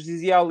 tal como vos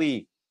dizia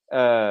ali,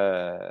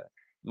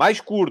 mais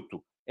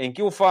curto, em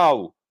que eu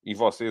falo, e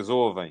vocês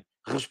ouvem,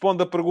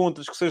 respondo a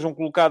perguntas que sejam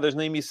colocadas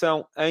na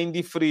emissão em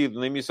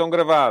diferido, na emissão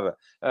gravada,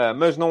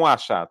 mas não há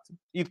chat.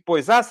 E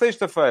depois, à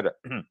sexta-feira,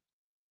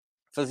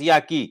 fazia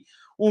aqui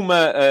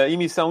uma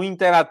emissão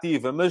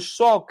interativa, mas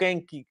só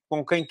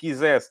com quem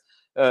quisesse,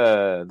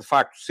 de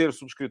facto, ser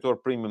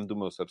subscritor premium do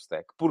meu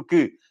Substack.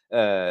 Porque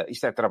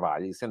isto é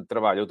trabalho, e sendo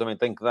trabalho, eu também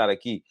tenho que dar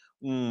aqui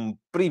um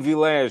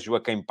privilégio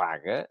a quem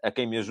paga, a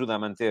quem me ajuda a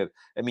manter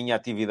a minha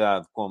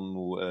atividade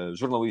como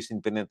jornalista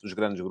independente dos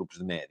grandes grupos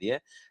de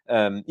média.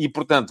 E,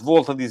 portanto,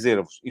 volto a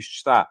dizer-vos, isto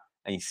está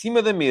em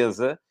cima da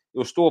mesa.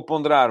 Eu estou a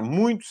ponderar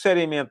muito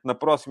seriamente na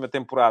próxima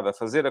temporada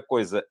fazer a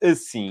coisa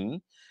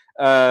assim.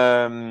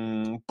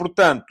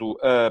 Portanto,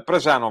 para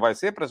já não vai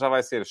ser. Para já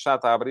vai ser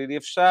chato a abrir e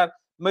a fechar.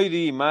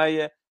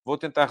 12h30. Vou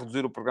tentar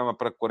reduzir o programa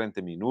para 40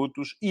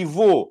 minutos. E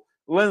vou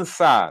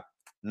lançar,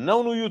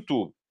 não no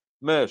YouTube,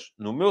 mas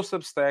no meu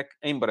Substack,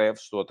 em breve,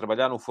 estou a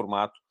trabalhar no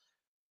formato,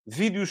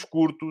 vídeos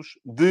curtos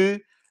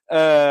de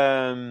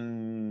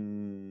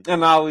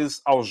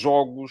análise aos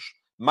jogos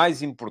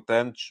mais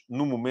importantes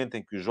no momento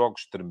em que os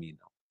jogos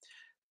terminam.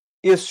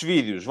 Esses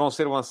vídeos vão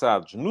ser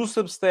lançados no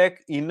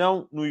Substack e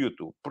não no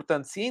YouTube.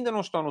 Portanto, se ainda não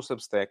estão no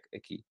Substack,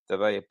 aqui,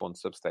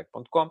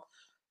 tadeia.substack.com,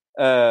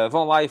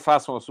 vão lá e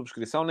façam a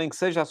subscrição, nem que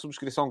seja a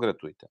subscrição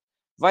gratuita.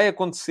 Vai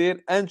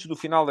acontecer antes do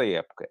final da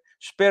época.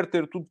 Espero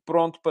ter tudo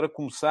pronto para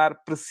começar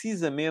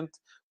precisamente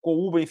com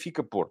o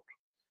Benfica-Porto.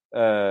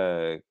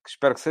 Que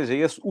espero que seja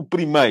esse o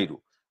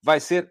primeiro. Vai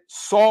ser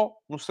só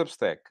no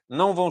Substack.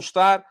 Não vão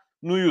estar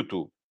no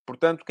YouTube.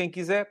 Portanto, quem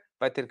quiser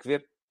vai ter que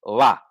ver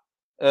lá.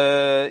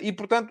 E,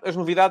 portanto, as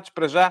novidades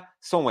para já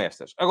são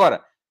estas.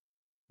 Agora,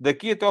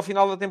 daqui até ao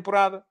final da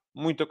temporada,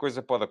 muita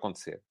coisa pode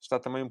acontecer. Está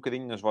também um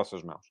bocadinho nas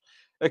vossas mãos.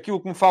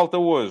 Aquilo que me falta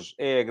hoje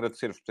é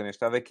agradecer-vos por terem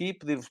estado aqui,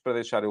 pedir-vos para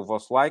deixarem o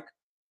vosso like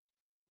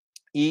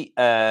e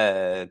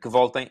que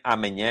voltem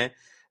amanhã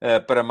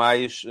para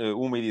mais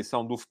uma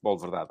edição do Futebol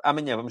de Verdade.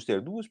 Amanhã vamos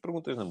ter 2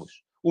 perguntas na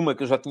mousse. Uma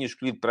que eu já tinha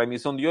escolhido para a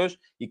emissão de hoje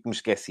e que me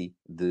esqueci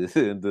de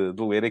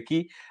ler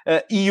aqui.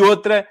 E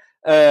outra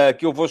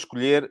que eu vou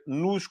escolher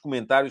nos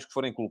comentários que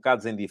forem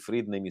colocados em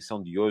diferido na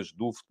emissão de hoje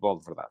do Futebol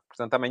de Verdade.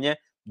 Portanto, amanhã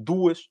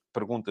 2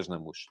 perguntas na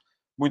mousse.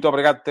 Muito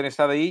obrigado por terem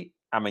estado aí.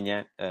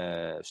 Amanhã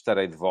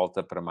estarei de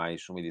volta para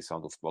mais uma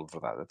edição do Futebol de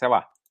Verdade. Até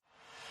lá.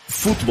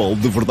 Futebol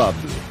de Verdade.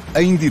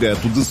 Em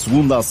direto de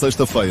segunda a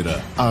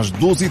sexta-feira, às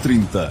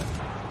 12h30.